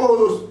sacrifice. ṣé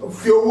kó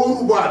fi owó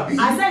rúbọ àbí.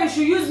 I said you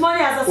should use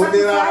money as a Ó ní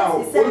rárá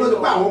o. sacrifice. He Ó said ló ní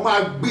pé no. àwọn máa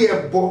gbé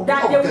ẹbọ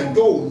That ọ̀gànjọ́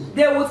òru.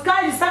 they would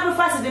carry the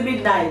sacrifice in the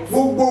midnight.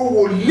 Gbogbo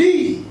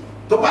wòlíì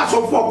tó bá sọ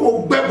fún ọ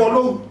kó gbẹ́bọ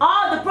lóru.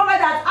 All the prophet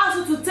that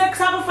asked you to take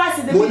sacrifice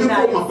in the Mo ní kó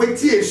midnight. mọ̀ pé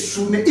tí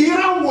èṣù ni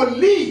ìran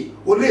wòlíì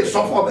ò lè sọ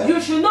fún ọ bẹ́ẹ̀.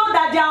 You should know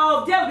that they are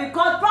of them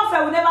because prophet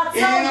will never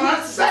tell you.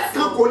 Ìránṣẹ́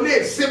kan kò lè lè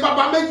ṣe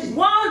bàbá méjì.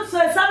 One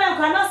servant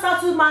cannot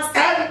settle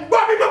master. Ẹ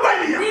gbọ́ mi gbogbo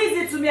ènìyàn.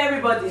 Listen to me,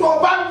 everybody. Tó o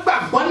bá ń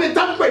gbàgbọ́ ní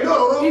táǹpẹ̀ ní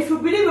òróró. If you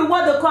believe in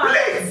what they call,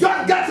 please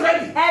just get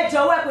ready. ẹ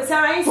jọ̀wọ́ ẹ pèsè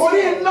ara yín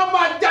Torí sílẹ̀. iná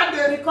máa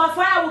jáde. Because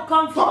fire will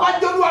come Tó bá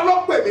forth. jẹ́ Olúwa ló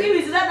pè mí. If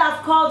it is that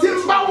I've called Tí you,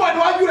 n bá wà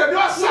níwájú rẹ̀ ní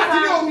ọ̀sán àti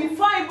ní if I òru.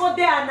 before you go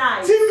day and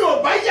night, Tí mi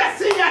ò bá yẹ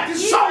sí yẹn àti if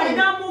I sọ́ọ̀rù.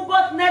 don't move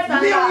both left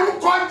and Ní right,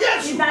 orúkọ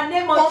Jésù. in the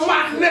name of Mo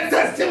máa Jesus, ní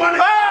testimony.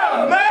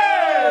 I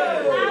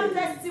have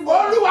testimony.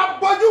 Olúwa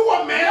bójú wò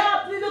mí. Lord,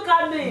 please look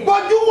at me.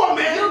 Bójú wò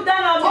mí. Look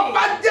down on Tó me.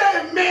 bá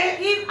jẹ́ mi.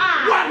 If I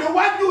Wà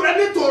níwájú rẹ̀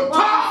ní tòótọ́.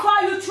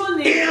 before you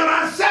truly,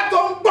 Ìránṣẹ́ tó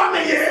ń gbọ́ mi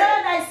yé.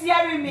 God that is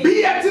hearing me,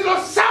 Bí ẹ ti lọ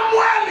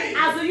Sámúẹ́lì.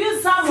 as you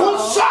use Fún Samuel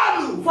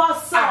Sọ́ọ̀lù. for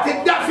Saul Àti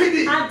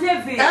Dáfídì. and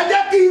David, Ẹ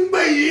jẹ́ kí n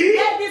pè yìí.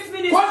 let this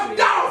ministry, Kó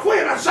dáhùn fún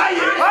ìránṣẹ́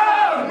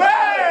yìí.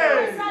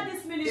 answer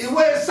this ministry.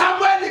 Ìwé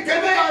Sámúẹ́lì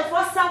kéde. Because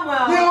for Ní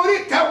Samuel orí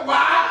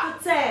kẹwàá.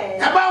 chapter 10,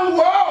 Ẹ bá ń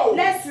wò ó.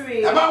 let's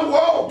read. Ẹ bá ń wò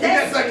ó. Kí ni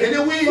Let's ẹsẹ̀ kìíní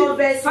read wí? from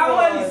verse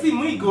Samuel 1. sì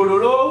mú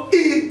ìgòròró.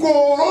 Ìgò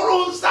òróró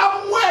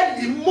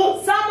Sámúẹ́lì mú.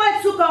 Samuel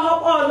took a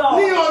up all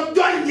Ní Lord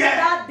ọjọ́ yẹn.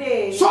 that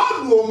day.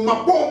 Sọ́ọ̀lù ò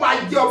mọ̀ pé ó máa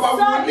jẹ ọba.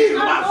 Wòlíì ló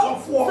máa sọ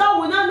fún ọ.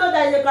 Saul will not know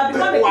that you can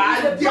become a king. Wàá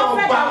He's a jẹ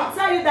prophet ọba. that will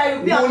tell you that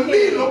you'll be a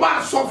Wòlíì king. ló máa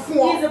sọ fún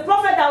ọ. He's a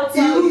prophet that will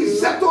tell Irú you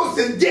iṣẹ́ tó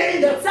ṣe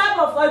jẹ́ the èèyàn. type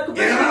of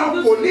occupation Ìran you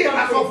do to wòlíì the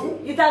la sọ prophet.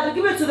 fún. It has been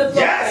given to the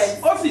Yes.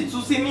 prophet. Ó sì tú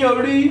sí ní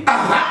orí.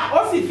 Aha.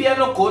 Ó sì fi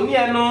ẹnu kò ní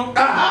ẹnu.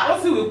 Aha. Ó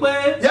sì wí pé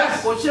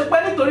Yes. kò ṣe pé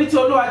nítorí tí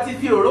Olúwa ti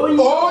fi òró yìn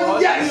Oh,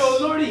 ọ́ yes. ní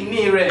olórí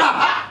ìní rẹ̀.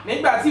 Aha.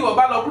 Nígbà tí ìwọ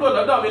bá lọ kúrò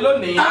lọ́dọ̀ mi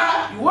lónìí,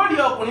 Ah. ìwọ rí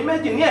ọkùnrin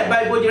méjì ní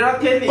ẹ̀bá ibojì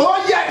Rákélì. Oh,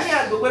 yes. Ní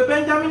agbègbè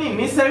Benjamin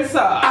ní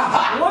Sẹ́rísà.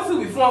 Aha. Wọ́n sì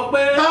wí fún ọ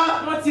pé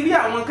Ah. wọ́n ti rí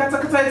àwọn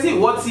kẹ́tẹ́kẹ́tẹ́ tí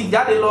ìwọ ti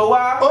jáde lọ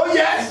wá. Oh,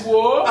 yes.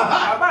 Wò ó,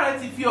 Aha. bàbá rẹ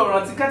ti fi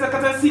ọ̀ràn ti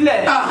kẹ́tẹ́kẹ́tẹ́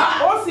sílẹ̀.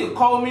 Aha. Ó sì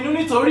kọ ominú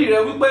nítorí rẹ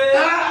wípé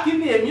Ah. kí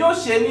ni èmi ó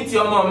ṣe ní ti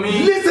ọmọ mi.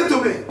 Listen to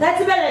me.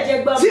 Let's bẹ̀rẹ̀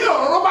jẹ gbọ́. Tí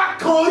òróró bá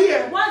kan orí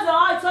ẹ̀. Once the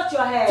oil touch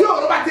your head, Tí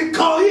òróró bá ti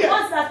kan orí ẹ̀.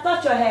 once that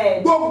touch your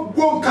head,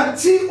 Gbogbo nǹkan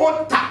tí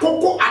ó ta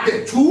kókó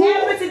àdètú.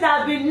 everything that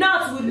has been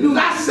not will lose.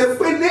 Láṣẹ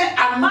pé ní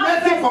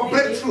anointing for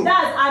breakthrough.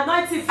 That's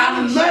anointing for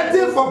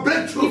Anointing for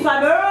breakthrough. If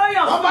I'm a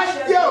royal, Wọ́n bá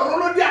jẹ́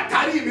òróró dé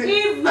àkárí mi.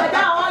 if that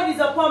oil is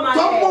upon my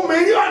Tó mú head, mi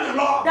rí ọ̀nà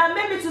lọ. that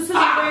made me to see the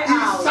way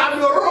out.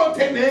 Ìsàmì òróró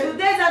tèmi.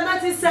 Today's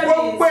anointing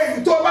Gbogbo service,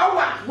 èyí tó bá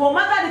wà. no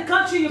matter the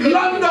country you live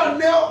London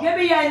ni o. in,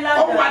 maybe you're in Ó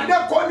London, wà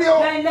Lẹ́kọ̀ọ́ ni o.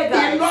 you're in Lagos,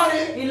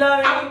 Ìlọrin.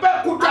 Ìlọrin,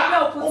 Abẹ́òkúta.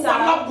 Ó wà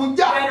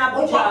l'Abuja. you're in Ó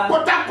Abuja, wà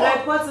Port you're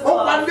in Port Harcourt. Ó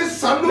wà Harcourt, ní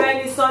Sanlu.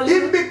 you're in Sanlu,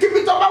 Ibikíbi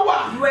tó bá wà.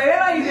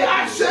 wherever you Ní may be,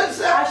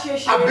 Àṣẹṣẹ.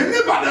 Àṣẹṣẹ, Àbí ní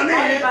Ìbàdàn ni.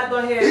 or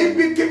Ìbàdàn here.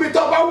 Ibikíbi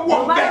tó bá no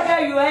wọ̀ matter bẹ́ẹ̀.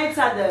 where you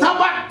enter them, Tá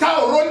bá ta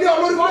òró ní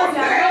olórí once you mọ̀ are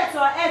bẹ́ẹ̀. going to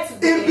our head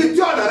Ibi today,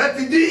 tí ọ̀nà rẹ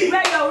ti dí.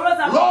 where your rose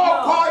are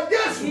Lórúkọ blocked,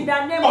 Jésù. in the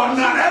name of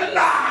Ọ̀nà rẹ Jesus,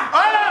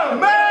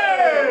 là.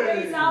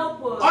 ways are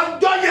open.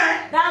 Ọjọ́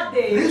yẹn. That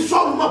Ní day,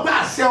 sọ́ọ̀lù mọ̀ pé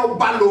àṣẹ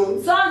ọba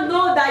lòun. Saul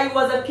know that he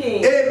was a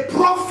king. A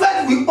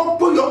prophet will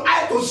open your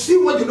eye to see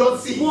what you don't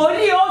see.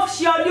 Wòlíì ó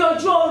ṣe ọ ní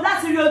ojú o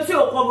láti rí ojú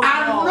òkò gbogbo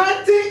náà.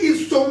 Anointing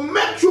is to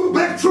make you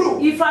break through.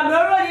 Ìfàmì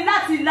oró ni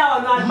láti la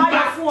ọ̀nà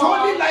àbáyọ fún ọ.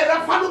 Màtọ́ni láìra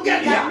In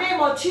fanúgẹ̀dìá. the name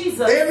of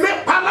Jesus, Èmi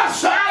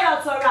paláṣẹ. I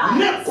authorize.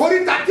 Ní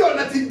kórìtà tí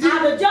ọ̀nà ti dí.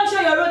 At the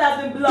junction your road has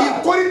been blocked.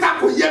 Ìkórìtà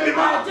kò yé mi At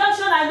mọ́. the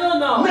junction I don't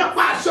know.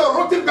 Nípa àṣẹ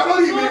òró ti bẹ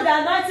lórí mi. Through the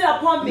anointing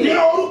upon me. Ní In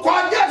orúkọ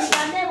Jésù.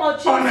 the name of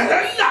Ọ̀nà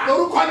rẹ̀ Jesus. là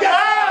lórúkọ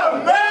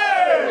Jésù.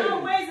 No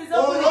ways is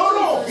open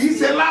Òróró kì í to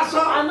Jesus. ṣe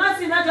lásán.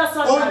 Anointing not just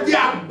Ó ordinary. di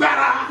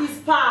agbára. His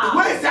power.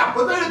 Ìwé ìṣe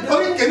àpótẹ́lẹ̀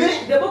torí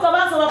kìíní. The book of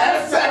Acts of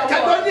Apostles Ẹsẹ̀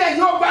kẹtọ́ ní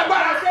ẹ̀yìn ọgbà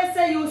agbára.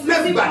 say you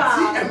receive Nígbà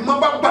tí power. ẹ̀mọ́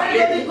bá When the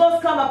balẹ̀ Holy mi.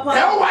 Ghost come upon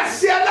Ẹ you, wá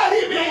sí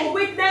ẹlẹ́rìí mi. you will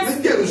witness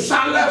Ní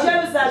Jerusalem,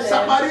 Jerusalem,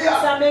 Samaria,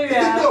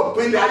 Samaria, títí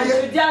òpin and ayé,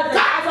 Judea, the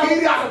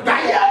káàkiri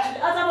àgbáyé.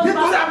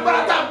 Nítorí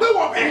agbára tá a gbé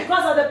wọ̀ mí.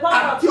 because of the power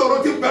of Àti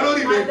ọ̀rọ̀ ti bẹ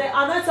lórí mi. and the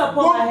anointing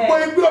upon my Gbogbo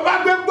head. ibi ọba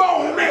gbé gbọ́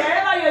òun mi.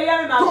 Wherever you're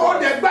hearing my Tó o voice,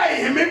 dẹ̀ gbá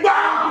ìhìn mi gbọ́.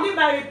 believe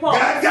my report.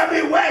 Gẹ́gẹ́ bí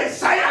ìwé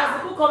Ìsáyà. As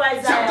the book of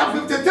Isaiah, Chapter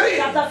 53.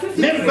 chapter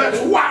 53, Ní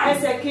verse 1.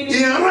 ẹsẹ̀ kìíní.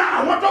 Ìran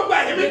àwọn tó gbá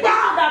ìhìn mi People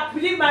gbọ́. that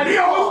believe my Ní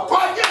orúkọ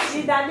report, Jésù.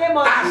 in the name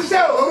of Àṣẹ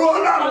Jesus, òru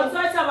Ọlọ́run.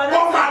 authority of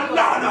Ó máa anointing.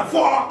 la ọ̀nà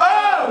fún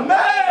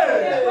ọ.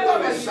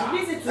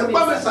 Listen to Ẹ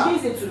gbọ́ mi sà. me.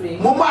 Listen to me.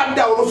 Mo máa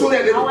da òru sórí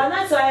ẹ̀ lẹ́nu. Our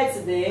anointing head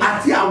today,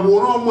 Àti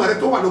àwòrán ọmọ rẹ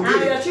tó wà lókè.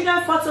 and your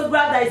children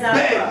photograph that is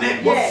Bẹ́ẹ̀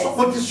ni yes.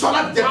 mo ti sọ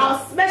láti jẹta.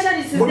 I'll mention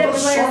it Mo today tó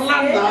because sọ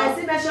lánàá I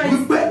still mention it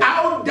wípé a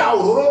ó da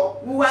òróró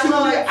We are sórí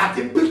not-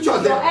 àti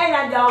pictures your ẹ̀. head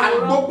and your Àti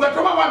òróró. gbogbo ẹ̀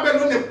tó bá wà bẹ́ẹ̀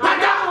lónìí And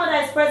pátá everyone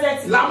that is present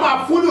today, la máa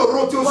fún ní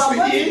òróró tí ó we are sùn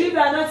going to yìí. give you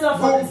anointing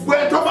for this. Gbogbo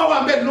ẹ̀ tó bá wà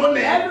bẹ́ẹ̀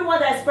lónìí. Everyone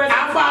that is present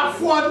A máa today,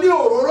 fún ọ ní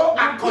òróró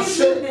àkànṣe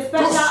give you the tó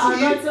special sùn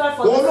yìí. anointing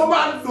for Òun this ló month.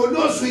 máa ń lò ní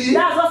oṣù yìí.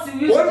 That's what you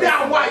use Ó for ní this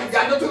àwọn month.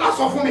 ìdájọ́ tó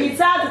lásọ fún mi.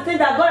 It's all the thing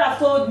that God has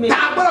told me. Tá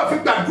a gbọ́dọ̀ fi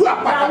gbàdúrà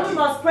That pàtàkì. we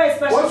must pray Ó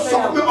special sọ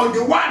fún mi prayer. on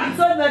the one. He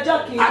told me ọjọ́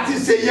kìíní. Àti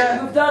ṣe yẹn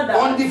You've done that.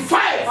 on the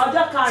 5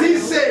 Ọjọ́ tí karùn-ún.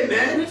 ń ṣe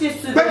ní Which is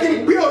today. pé kí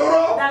n gbé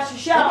òróró That she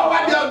shall. ọmọ wa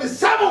di on the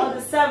 7 On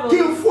the 7th. kí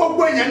n fún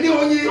ogbó èèyàn ní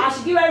oyin I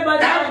should give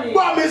everybody ẹ money.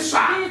 gbọ́ mi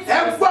sà ẹ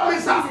gbọ́ mi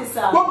sà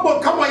gbogbo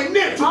nǹkan wọ̀nyí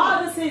ní All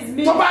ìtumọ̀ this is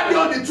me. tó bá di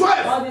on the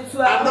 12 On the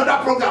 12th. another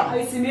program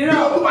It's a bí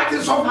miracle. olúwa ti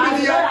sọ fún mi And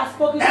nìyẹn God has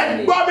spoken to ẹ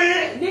me. gbọ́ mi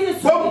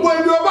Listen to gbogbo me.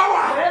 ibi ọba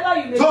wà Wherever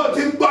you may tó be. o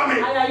ti ń gbọ́ mi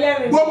And you're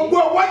hearing me. gbogbo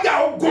wájà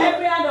ogun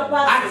Every hand of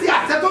battle. àti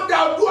àṣẹ tó dá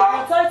ojú ọ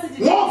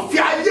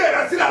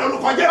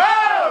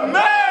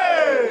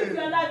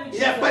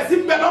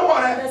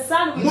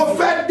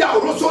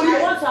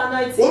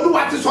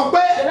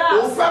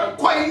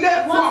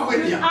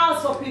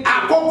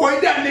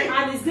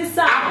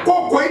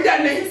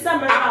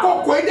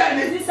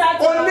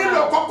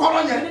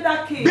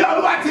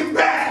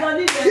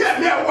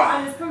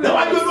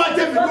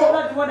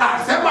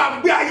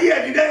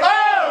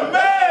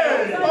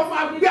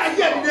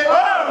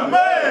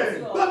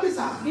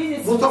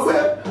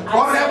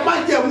ọ̀rẹ́ má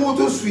jẹ́ mú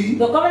tó sùn yìí.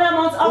 The covenant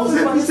month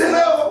offering for this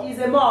is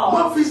a more.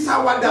 Wọ́n fi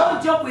sáwádà.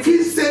 Don't joke with Fi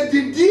it. ṣe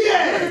dìdí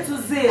ẹ̀.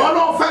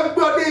 Ọlọ́run fẹ́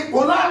gbé ọdẹ ipò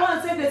náà.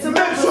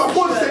 Make sure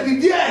kó ṣe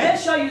dìdí ẹ̀.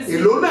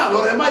 Èlò náà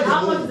lọ́rẹ́ má jẹ́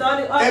mú.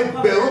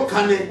 Ẹgbẹ̀rún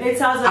kan ni.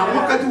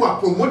 Àwọn kan ti wà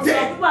promoted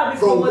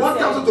from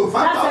 1,000 to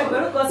 5,000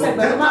 to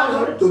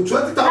 10,000 to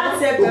 20,000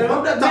 to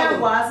 100,000.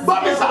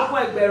 Bọ́ọ̀mì sá,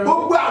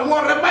 gbogbo àwọn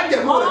ọ̀rẹ́ má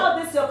jẹ́ mú rẹ̀.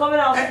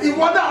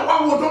 Ìwọ náà wá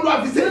wo tó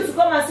lọ́ọ́ fi ṣe.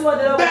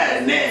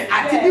 Bẹ́ẹ̀ ni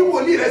àti bí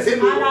wòlíì rẹ̀ ṣe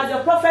lò.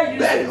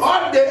 Bẹ́ẹ̀ ni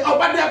ọ̀dẹ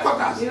ọ̀bádẹ́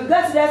kọ̀ọ̀kan.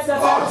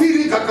 Ọ̀tí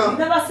kankan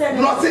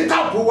lọ sí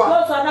káàpù wa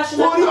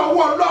orí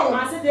ọwọ́ ọlọ́run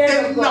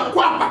ènìyàn kó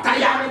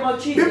àpàtàyà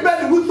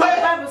bíbélì wípé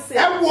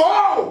ẹ wò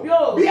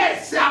ó bí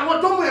ẹsẹ̀ àwọn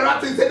tó mú ìrà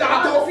tó ṣe dára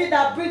tó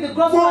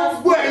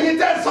gbogbo ẹ̀yin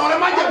tẹ́ sọ̀rọ̀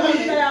má jẹ̀ mí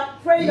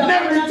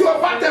lẹ́bi tí o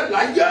bá tẹ̀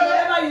láyé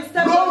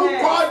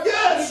lórúkọ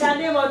Jésù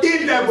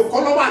ilẹ̀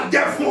ìbùkún ló máa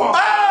jẹ́ fún ọ.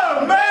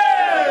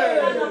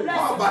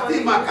 Ọba tí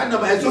màá ká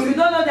nàbà ẹ̀ sórí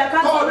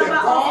kọ́ọ̀dù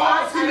kọ́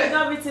sílẹ̀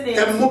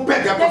ẹ̀ mú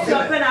pẹ̀gẹ́ kọ́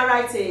sílẹ̀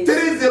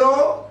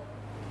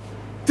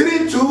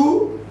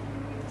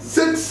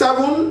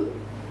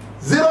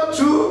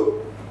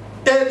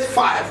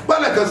 3032670285.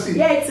 Bala kasi.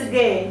 Yeah, it's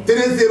again.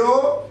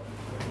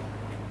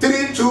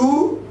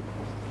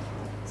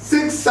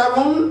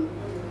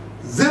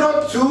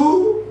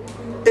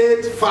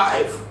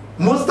 3032670285.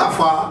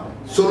 Mustafa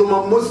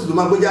Solomon Moses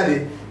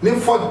Dumabojade ní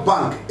Fort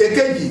Bank.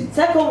 Èkejì.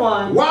 Second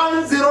one.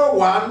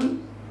 101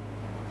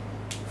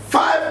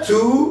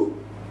 52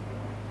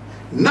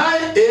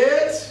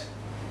 98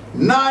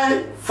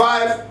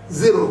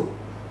 950.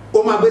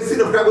 O ma gbé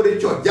sílẹ̀ fúnra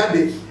gbọ́dọ̀ church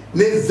jáde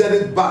ní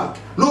Zenith Bank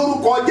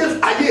lórúkọ Jésù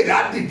ayé rẹ̀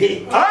á dìde.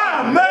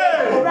 Amen.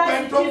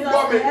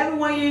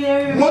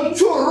 Mo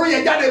tú òróró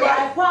yẹn jáde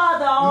báyìí.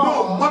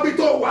 No, mo bí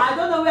tó wà.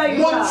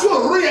 Mo tú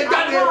òróró yẹn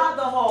jáde.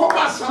 Kó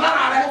bá sàn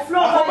lára rẹ̀.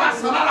 Kó bá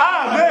sàn lára rẹ̀.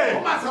 Amen. Kó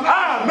bá sàn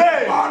lára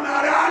rẹ̀. Ọ̀nà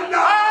rẹ̀ á nà.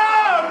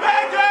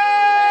 Amen.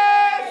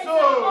 Jésù.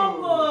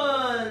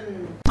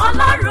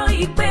 Ọlọ́run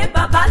ìpè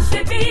bàbá ṣe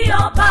bí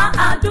ọba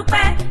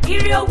àdúpẹ́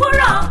ìrì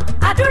òwúrọ̀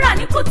àdúrà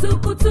ní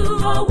kùtùkùtù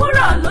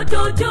òwúrọ̀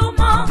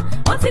lójoojúmọ́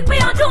ó ti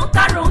pín ọdún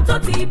karùn-ún tó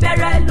ti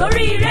bẹ̀rẹ̀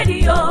lórí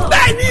rédíò.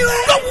 Bẹ́ẹ̀ni o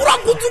lówùrọ̀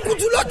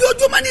kùtùkùtù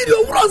lójoojúmọ́ ní ìrì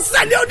òwúrọ̀ ń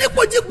ṣẹlẹ̀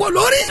onípojìpò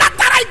lórí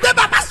látara ìpè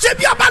bàbá ṣe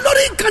bí ọba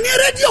lórí ìkànnì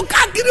rédíò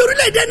káàkiri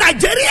orílẹ̀-èdè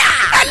Nàìjíríà.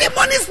 Early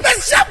morning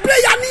special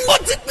prayer ni ó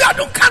ti pín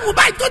ọdún karùn-ún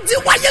báyìí tó ti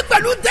wáyé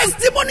pẹ̀lú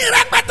testimony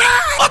rẹpẹtẹ.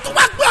 Ó tún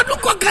wá pín ọdún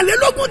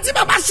kọkànlélógún tí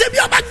bàbá ṣe bí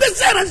ọba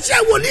gbèsè ìránṣẹ́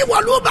wòlíì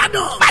wọ̀lú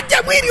Ìbàdàn.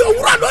 Májẹ̀mú ìrì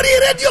òwúrọ̀ lórí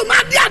rédíò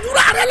máa di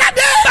àdúrà rẹ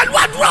ládé. Pẹ̀lú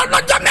àdúrà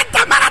ọlọ́jọ́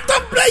mẹ́ta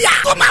marathon prayer.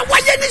 Tó máa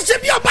wáyé ní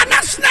Sebioba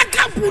national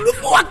camp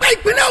Olúfọwọ́pẹ́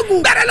ìpínlẹ̀ Ògùn.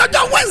 Bẹ̀rẹ̀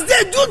lọ́jọ́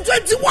Wednesday June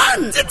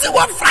 21 títí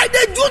wọ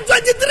Friday June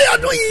 23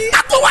 ọdún yìí.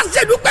 Àtò wá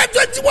ṣèdúpẹ́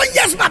 21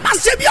 years bàbá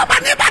Sebioba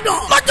ní Ìbàdàn.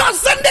 Lọ́jọ́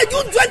Sunday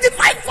June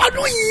 25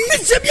 ọdún yìí. Ní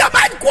Sebioba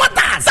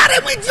headquarters.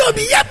 Sáremu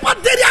Ìdíòbí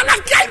airport area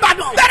Alákíá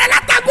Ìbàdàn. Bẹ̀rẹ̀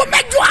látago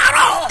 8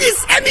 àárọ̀. His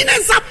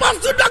eminence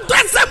apostle Dr.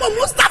 S.M.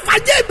 Mustapha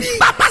J.B.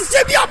 Bàbá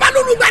Sebioba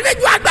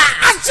lólùgbàlejò àgbà.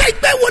 Àṣẹ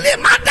ìpè wòlé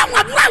máa dáhùn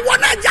àdúrà ìwọ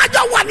náà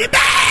jájọ wà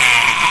níbẹ̀.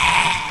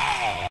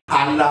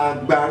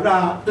 Alágbára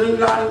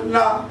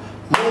ńláńlá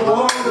mo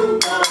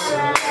orúkọ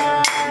rẹ̀.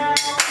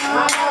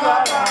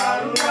 Alágbára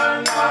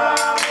ńláńlá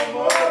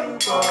mo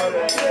orúkọ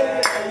rẹ̀.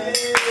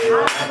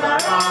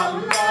 Alágbára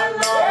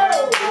ńláńlá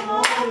mo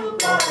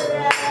orúkọ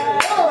rẹ̀.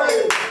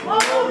 Mo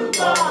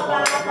orúkọ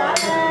bàbá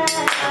rẹ̀.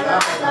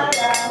 Alágbára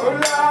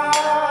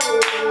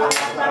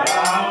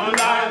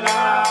ńláńlá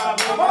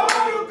mo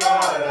orúkọ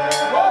rẹ̀.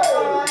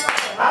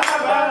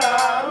 Alágbára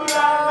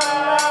ńláńlá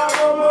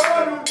mo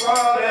orúkọ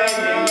rẹ̀.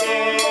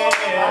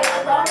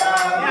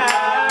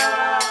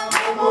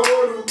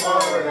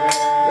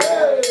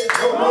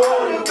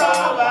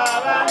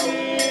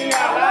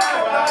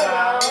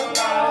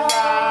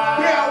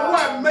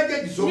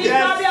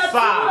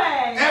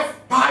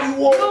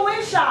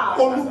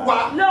 Olúwa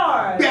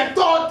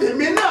gbẹ̀tọ́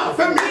tèmi náà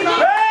fẹ́mi náà.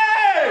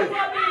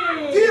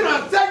 Kí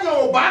ìrànṣẹ́ yẹn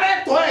ò bá rẹ̀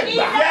tọ́ ẹ̀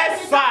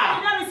gbà.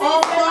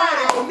 Ọmọ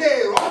rẹ̀ ò lè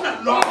rọ́nà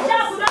lọ.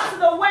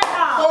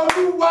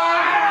 Olúwa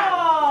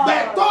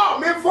gbẹ̀tọ́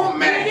mi fún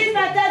mi.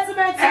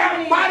 Ẹ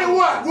pariwo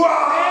àdúrà.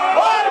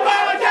 Orúkọ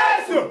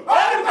Jésù,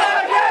 orúkọ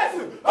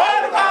Jésù,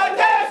 orúkọ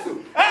Jésù.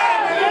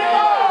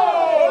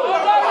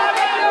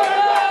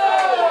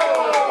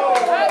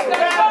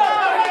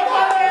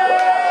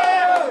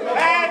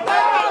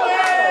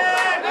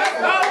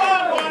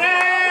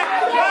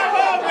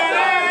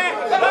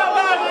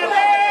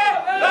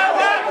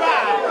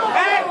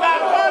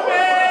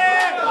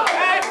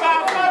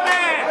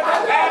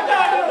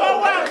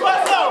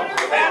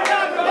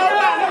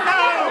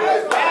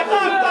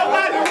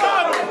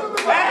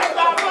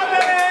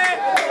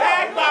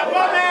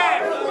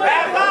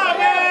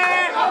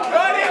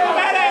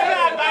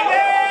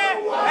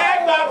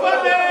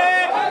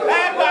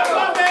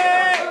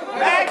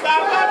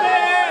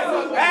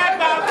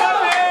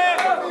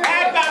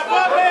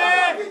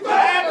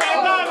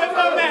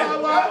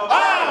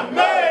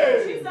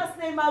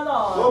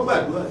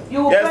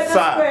 You will pray this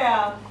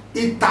prayer.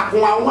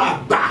 Ìtàkùn àwọn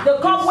àgbà. The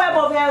cobweb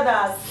of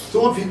elders. tí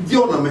wọ́n fi dí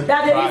ọ̀nà mi.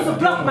 That they used to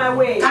block my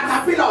way.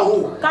 Caterpillar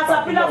o.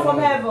 Caterpillar from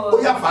heaven. Ó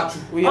yá fatu.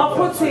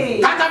 Uproot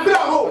it.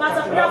 Caterpillar o.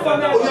 Caterpillar from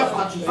Ó yá heaven.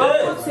 fatu.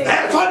 Uproot it. Ẹ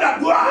sọ́dà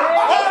dùn á.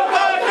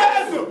 Orúkọ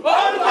Jésù,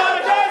 orúkọ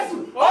Jésù,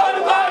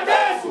 orúkọ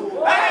Jésù,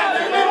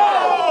 ẹ̀mí mímọ́.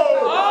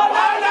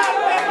 Ọlọ́run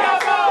ẹ̀jẹ̀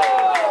bọ̀.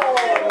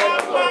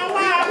 Ọ̀pọ̀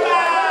àwọn àgbà.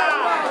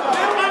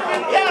 Nígbà tí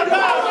kí ẹ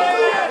bá mi.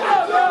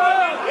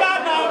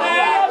 Yọ̀nà mi.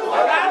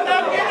 Ràdà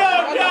kí ló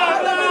dé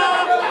ọ̀nà.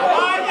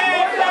 Ọyẹ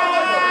ẹja.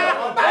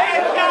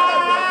 Ẹja.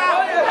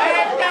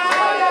 Ẹja.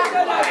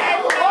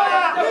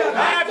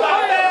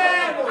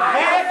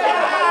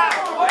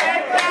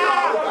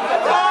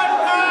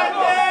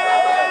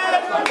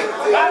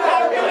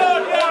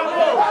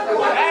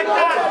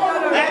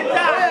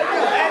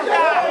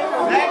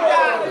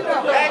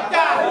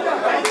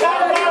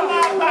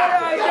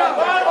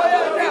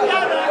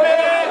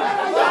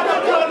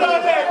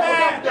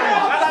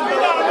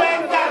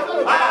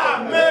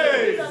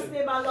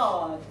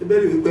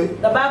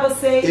 The Bible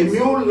says, èmi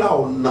ó la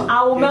ọ̀nà.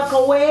 I will make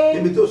a way.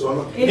 Níbi tó sọ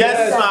náà. Yes,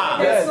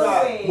 sir. Yes,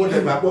 Mo lè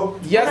gbàgbọ́.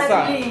 Yes,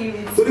 sir.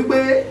 Torí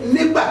pé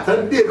nígbà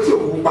tán dé tí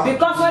òkú pa.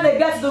 Because when they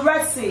get to the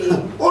Red Sea,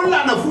 ó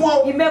lànà fún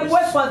ọ. He make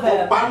way for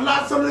them. Ọ̀pá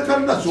lásán ní ká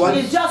nà síwájú.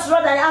 He just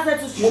wrote that he asked them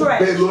to Mo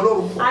stretch. bẹ̀rù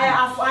Ọlọ́run.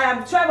 I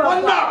am troubled.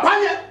 Wọ́n náà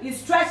pààyàn. He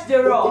stretched the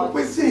Ó rod,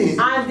 pín sí.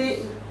 and the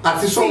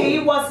Àti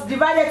sea sọ́wọ́. was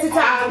divided into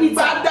each,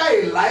 Agbádá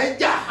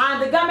Elijah.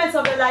 and the garments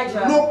of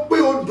Elijah Ló pé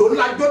odò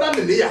ńlá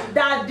Jọ́dánì níyà.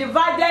 that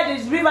divided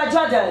his river Ó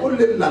Jordan.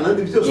 lè lànà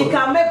níbi tí ó He sọ.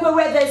 can make way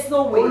where there is no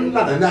Ó way.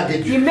 lànà ní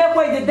agéjù. He make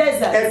way in the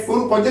desert. Ẹ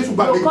orúkọ Jésù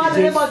bá mi You call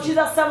the name jì. of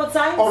Jesus 7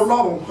 times.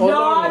 Ọlọ́run.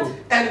 Lord,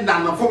 Ẹ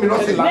lànà fún mi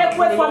lọ́sẹ̀ make lánàá.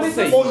 way for me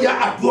to Ó yá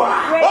àdúrà.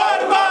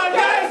 Orúkọ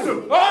Jésù,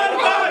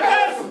 orúkọ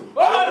Jésù,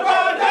 orúkọ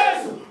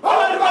Jésù,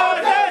 orúkọ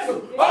Jésù,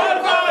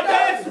 orúkọ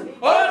Jésù,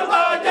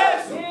 orúkọ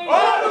Jésù,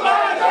 orúkọ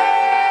Jésù.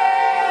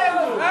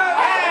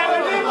 Ẹ̀mí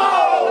mímọ́,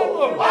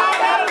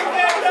 Ọlọ́run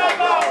ẹ̀jẹ̀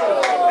bọ̀.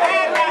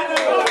 Ẹ̀dànù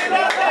lórí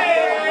lọ́sẹ̀,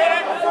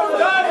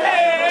 lọ́sẹ̀,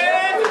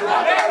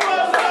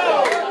 ẹ̀kọ́sọ̀,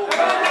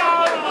 ẹ̀dà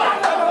ọ̀nà,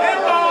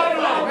 ẹ̀kọ́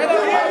ọ̀nà,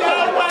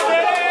 ìjọba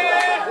lérè,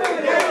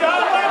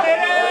 ìjọba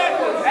lérè,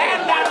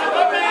 ẹ̀dànù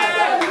lórí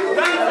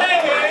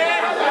lọ́sẹ̀,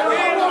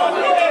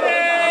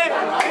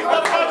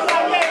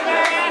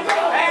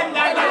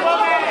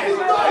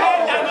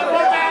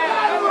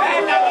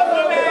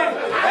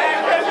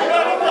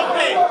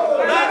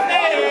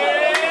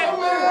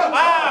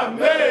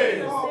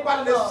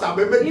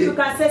 if you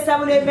can say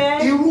 7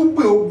 amen.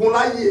 Irúgbìn ogun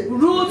láyé.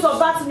 Roots of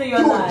battle in your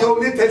Yóò life. jẹ́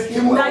oní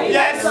testimony. That you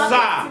Yes, can sir.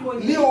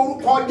 testimony. Ní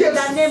orúkọ In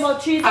the name Jésù.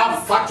 of Jesus.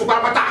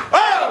 Àfàtúpàpàtà.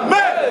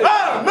 Amen,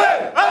 amen,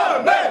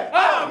 amen,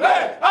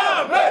 amen,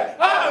 amen,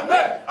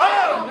 amen,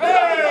 amen.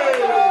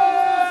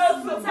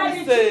 Tell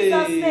you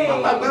Jesus' name.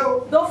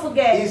 Don't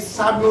forget.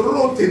 Ìsàmì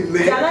òróró ti The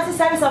nẹ. anointing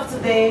service of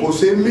today Kò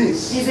ṣe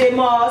miss. is a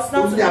must, Ó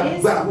not to ní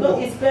miss. agbára No,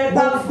 púpọ̀. it's very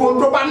Gbogbo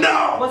powerful. tó bá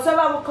náà.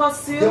 Whatever will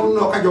consume, Jẹun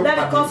náà kájọ let it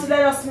pàdé. consume,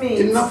 let us meet.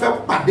 Iná fẹ́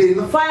pàdé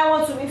iná. Fire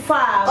want to be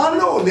fire.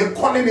 Ọlọ́ ò ní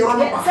kọ́lé ní They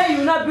rọ́nàpá. say you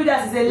will not build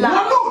as is a Wọ́n lie.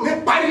 náà ò ní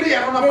parí ilé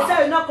ẹ̀rọ They náà. say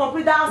you will not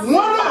complete that house.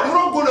 Wọ́n náà ò ní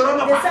rọ́gò ní They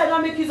rọ́nàpá. say you will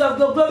not make use of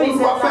your glory is a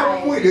Olúwa fẹ́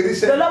mú lie. ìlérí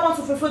The sẹ́. Lord wants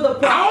to fulfill the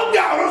promise. Àwọn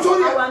dẹ̀ ọ̀rọ̀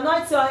sórí I ẹ̀. will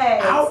anoint your head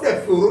Àwọn dẹ̀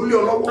fi òró lé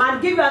ọ lọ́wọ́. and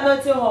give you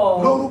anointing oil.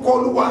 Lórúkọ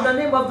Olúwa. In the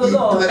name of the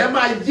Lord. Ìtàn rẹ̀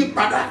máa yí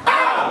padà.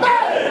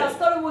 Your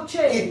story will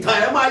change. Ìtàn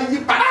rẹ̀ máa yí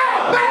padà.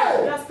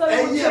 Your story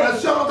will Ẹ̀yin change.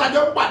 ìránṣẹ́ ọ̀rọ̀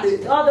kájọ pàdé.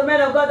 All the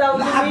men of God that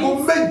will Láago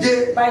meet méje.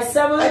 by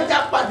 7, Ẹja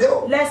pàdé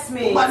o. let's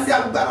meet. Ó máa ní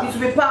agbára. It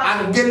will be powerful.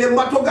 Àgẹ̀lẹ̀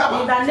mọ́tògábà.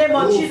 In the name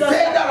of Jesus.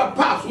 Òfé dára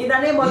pàṣẹ. In the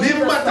name of Ní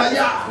Jesus.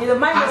 mọ̀tàyà. In the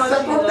mighty name of Àṣẹ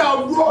tó Jesus. dá ọ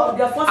dúró. Of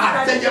the first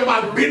Àtẹ̀yẹ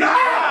máa gbiná.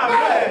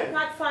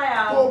 Catch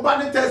fire. Tó o bá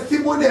ní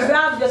testimony ẹ̀. You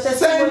have your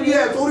testimony. Sẹ́ndì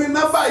ẹ̀ torí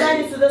nọ́mbà Send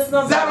yìí. it to this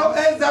number.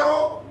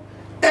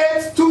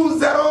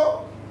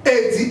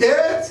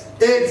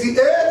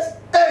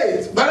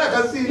 080-820-88-88. Gbọ́dọ̀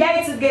kan sí. Get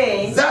it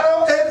again.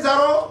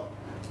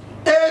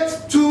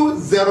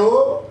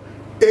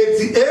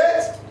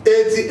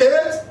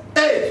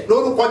 080-820-88-88.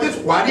 Lórúkọ Jésù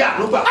wà á rí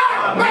ànúgbà.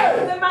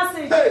 Remember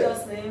say in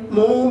Jesus' name.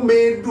 Mú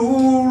mi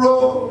dúró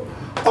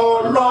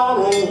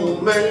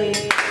Ọlọ́run mi,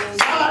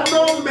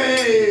 ṣàánú mi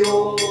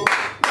o,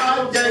 má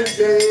jẹ́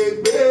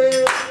ṣègbé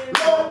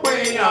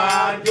lópin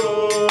àjò,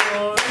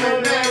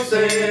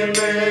 fúnẹ́sẹ̀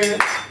mi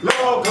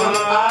lọ́kàn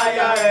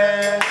àyà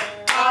ẹ̀,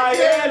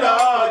 ayé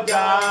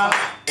lọ́jà,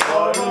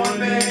 ọ̀run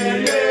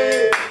nílé,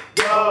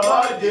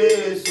 jọ̀wọ́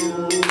Jésù,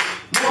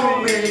 mú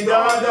mi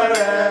dọ́dọ̀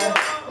rẹ̀,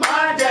 má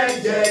jẹ́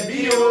jẹ̀bi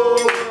o,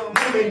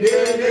 mú mi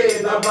délé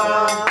bàbá,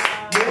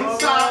 mo ń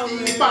sá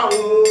ipá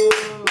o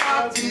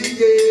láti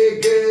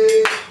yege.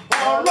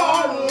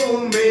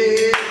 Ọlọ́run mi,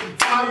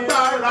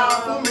 agbára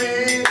fún mi,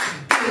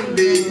 kí n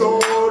lè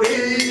yọrí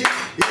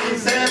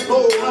iṣẹ́ tó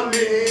rán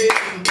mi.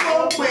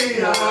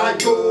 Lópin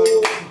àjò,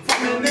 fún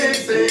mi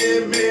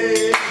nísinmi,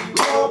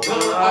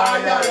 lọ́kàn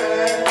àyà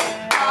rẹ̀,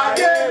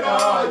 ayé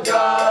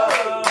lọ́jà,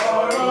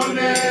 ọ̀run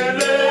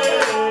nílé,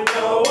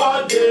 jọ̀wọ́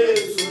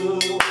Jésù,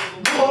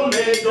 mú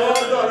mi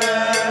dọ́dọ̀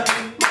rẹ̀,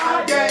 má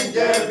jẹ́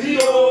jẹ̀bi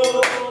o,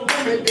 mú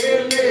mi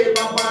délé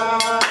bàbá,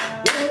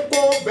 n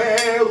kò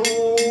bẹ̀rù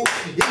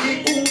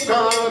ikú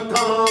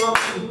kankan,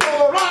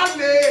 ọ̀rọ̀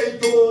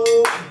àlejò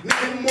ni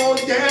mo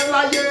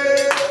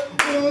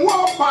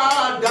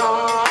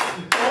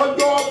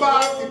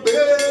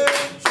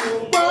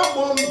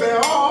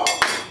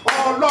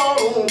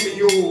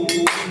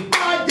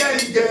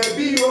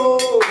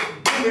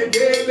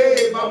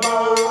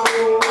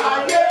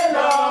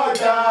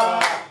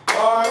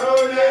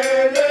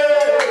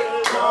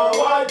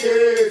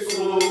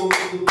Jésù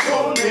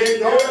fún mi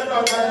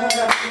lọ́dọ̀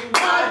rẹ̀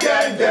má jẹ́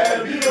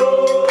jẹ̀bi o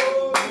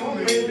fún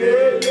mi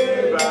délé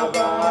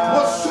bàbá.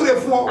 Mo súre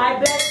fún ọ. I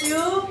bless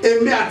you.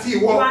 Èmi àti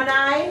ìwọ. You and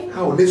I. A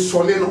ò lè sọ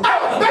lẹ́nu.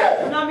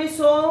 Not me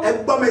so. Ẹ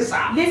gbọ́ mi sà.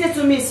 Listen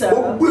to me, sir.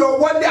 Mo gbé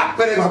ọwọ́ lé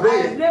àpẹẹrẹ bàbá I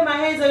yẹn. lay my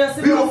hands on your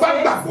Bí o simple bá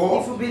faith.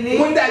 gbàgbọ́, If you believe.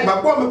 mo dá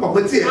ìgbàgbọ́ mi pọ̀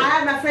mọ́ tiẹ̀. I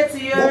have my faith to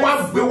yours. Mo wá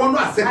gbé wọnú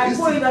àṣẹ I put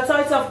Kristi. in the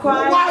authority of Mo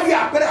Christ. wá rí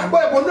àpẹẹrẹ àgbọ̀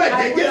ìbọnú I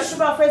ẹ̀jẹ̀ put the Jésù.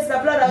 super faith the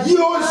blood of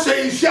Yóò Jesus. ṣe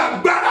iṣẹ́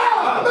agbára.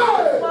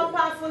 More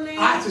powerfully.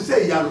 A ti ṣe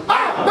ìyanu.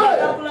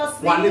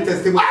 Miraculously. Wà ní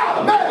testimony.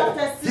 More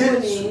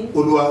testimony. Jésù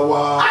Olúwa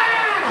wa.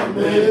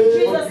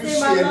 Jesus name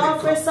my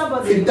Lord for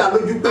somebody. Fi dá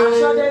lójú pé.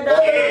 Assure them that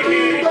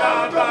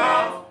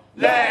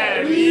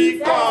lẹ́ẹ̀rí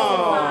kan.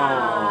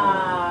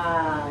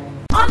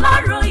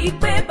 Ọlọ́run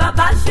ìpè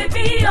bàbá ṣe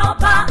bí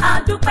ọba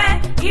àdúpẹ́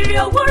ìrì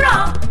òwúrọ̀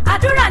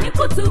àdúrà ní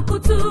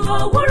kùtùkùtù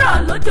òwúrọ̀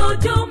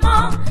lójoojúmọ́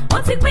ó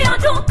ti pín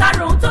ọdún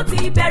karùn-ún tó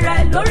ti bẹ̀rẹ̀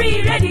lórí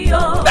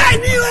rédíò.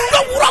 bẹ́ẹ̀ni o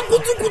lówùrọ̀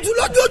kùtùkùtù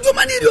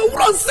lójoojúmọ́ ní ìrì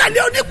òwúrọ̀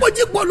nsẹ̀lẹ̀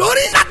onípojìpọ̀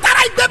lórí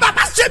látara ìgbé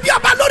bàbá ṣe bí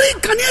ọba lórí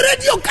ìkànnì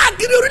rédíò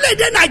káàkiri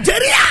orílẹ̀-èdè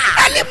Nàìjíríà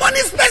early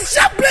morning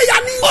special prayer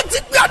ni ó ti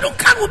pín ọdún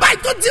karùn-ún báyìí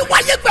tó ti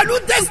wáyé pẹ̀lú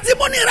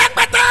testimony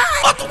rẹpẹtẹ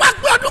ó tún wá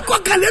pé ọdún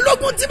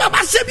kọkànlélógún tí bàbá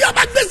ṣe bí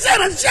ọba gbèsè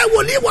ìránṣẹ́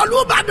wòlíì wọ̀lú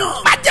Ìbàdàn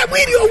májẹ̀mú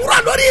ìrì òwúrọ̀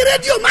lórí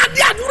rédíò máa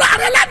di àdúrà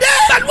rẹ ládé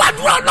pẹ̀lú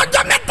àdúrà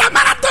ọlọ́jọ́ mẹ́ta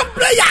marathon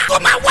prayer tó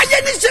máa wáyé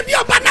ní ṣe bí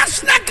ọba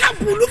national camp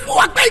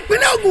olúfọwọ́pẹ́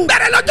ìpínlẹ̀ Ògùn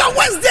bẹ̀rẹ̀ lọ́jọ́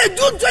Wednesday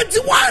June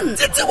 21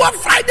 títí wọ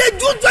Friday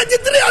June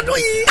 23 ọdún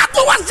yìí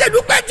kátó wá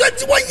ṣèdúpẹ́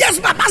 21 years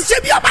bàbá ṣe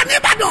bí ọba ní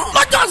Ìbàdàn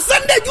lọ́jọ́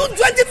Sunday June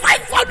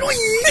 25 ọdún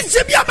yìí ní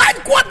ṣe bí ọba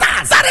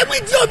headquarters Sárẹ́mú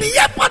Ìdíòbí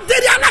airport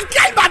area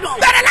Alákíá Ìbàdàn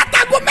bẹ̀rẹ̀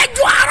látago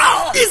 8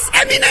 àárọ̀ His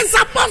Eminence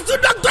Apostle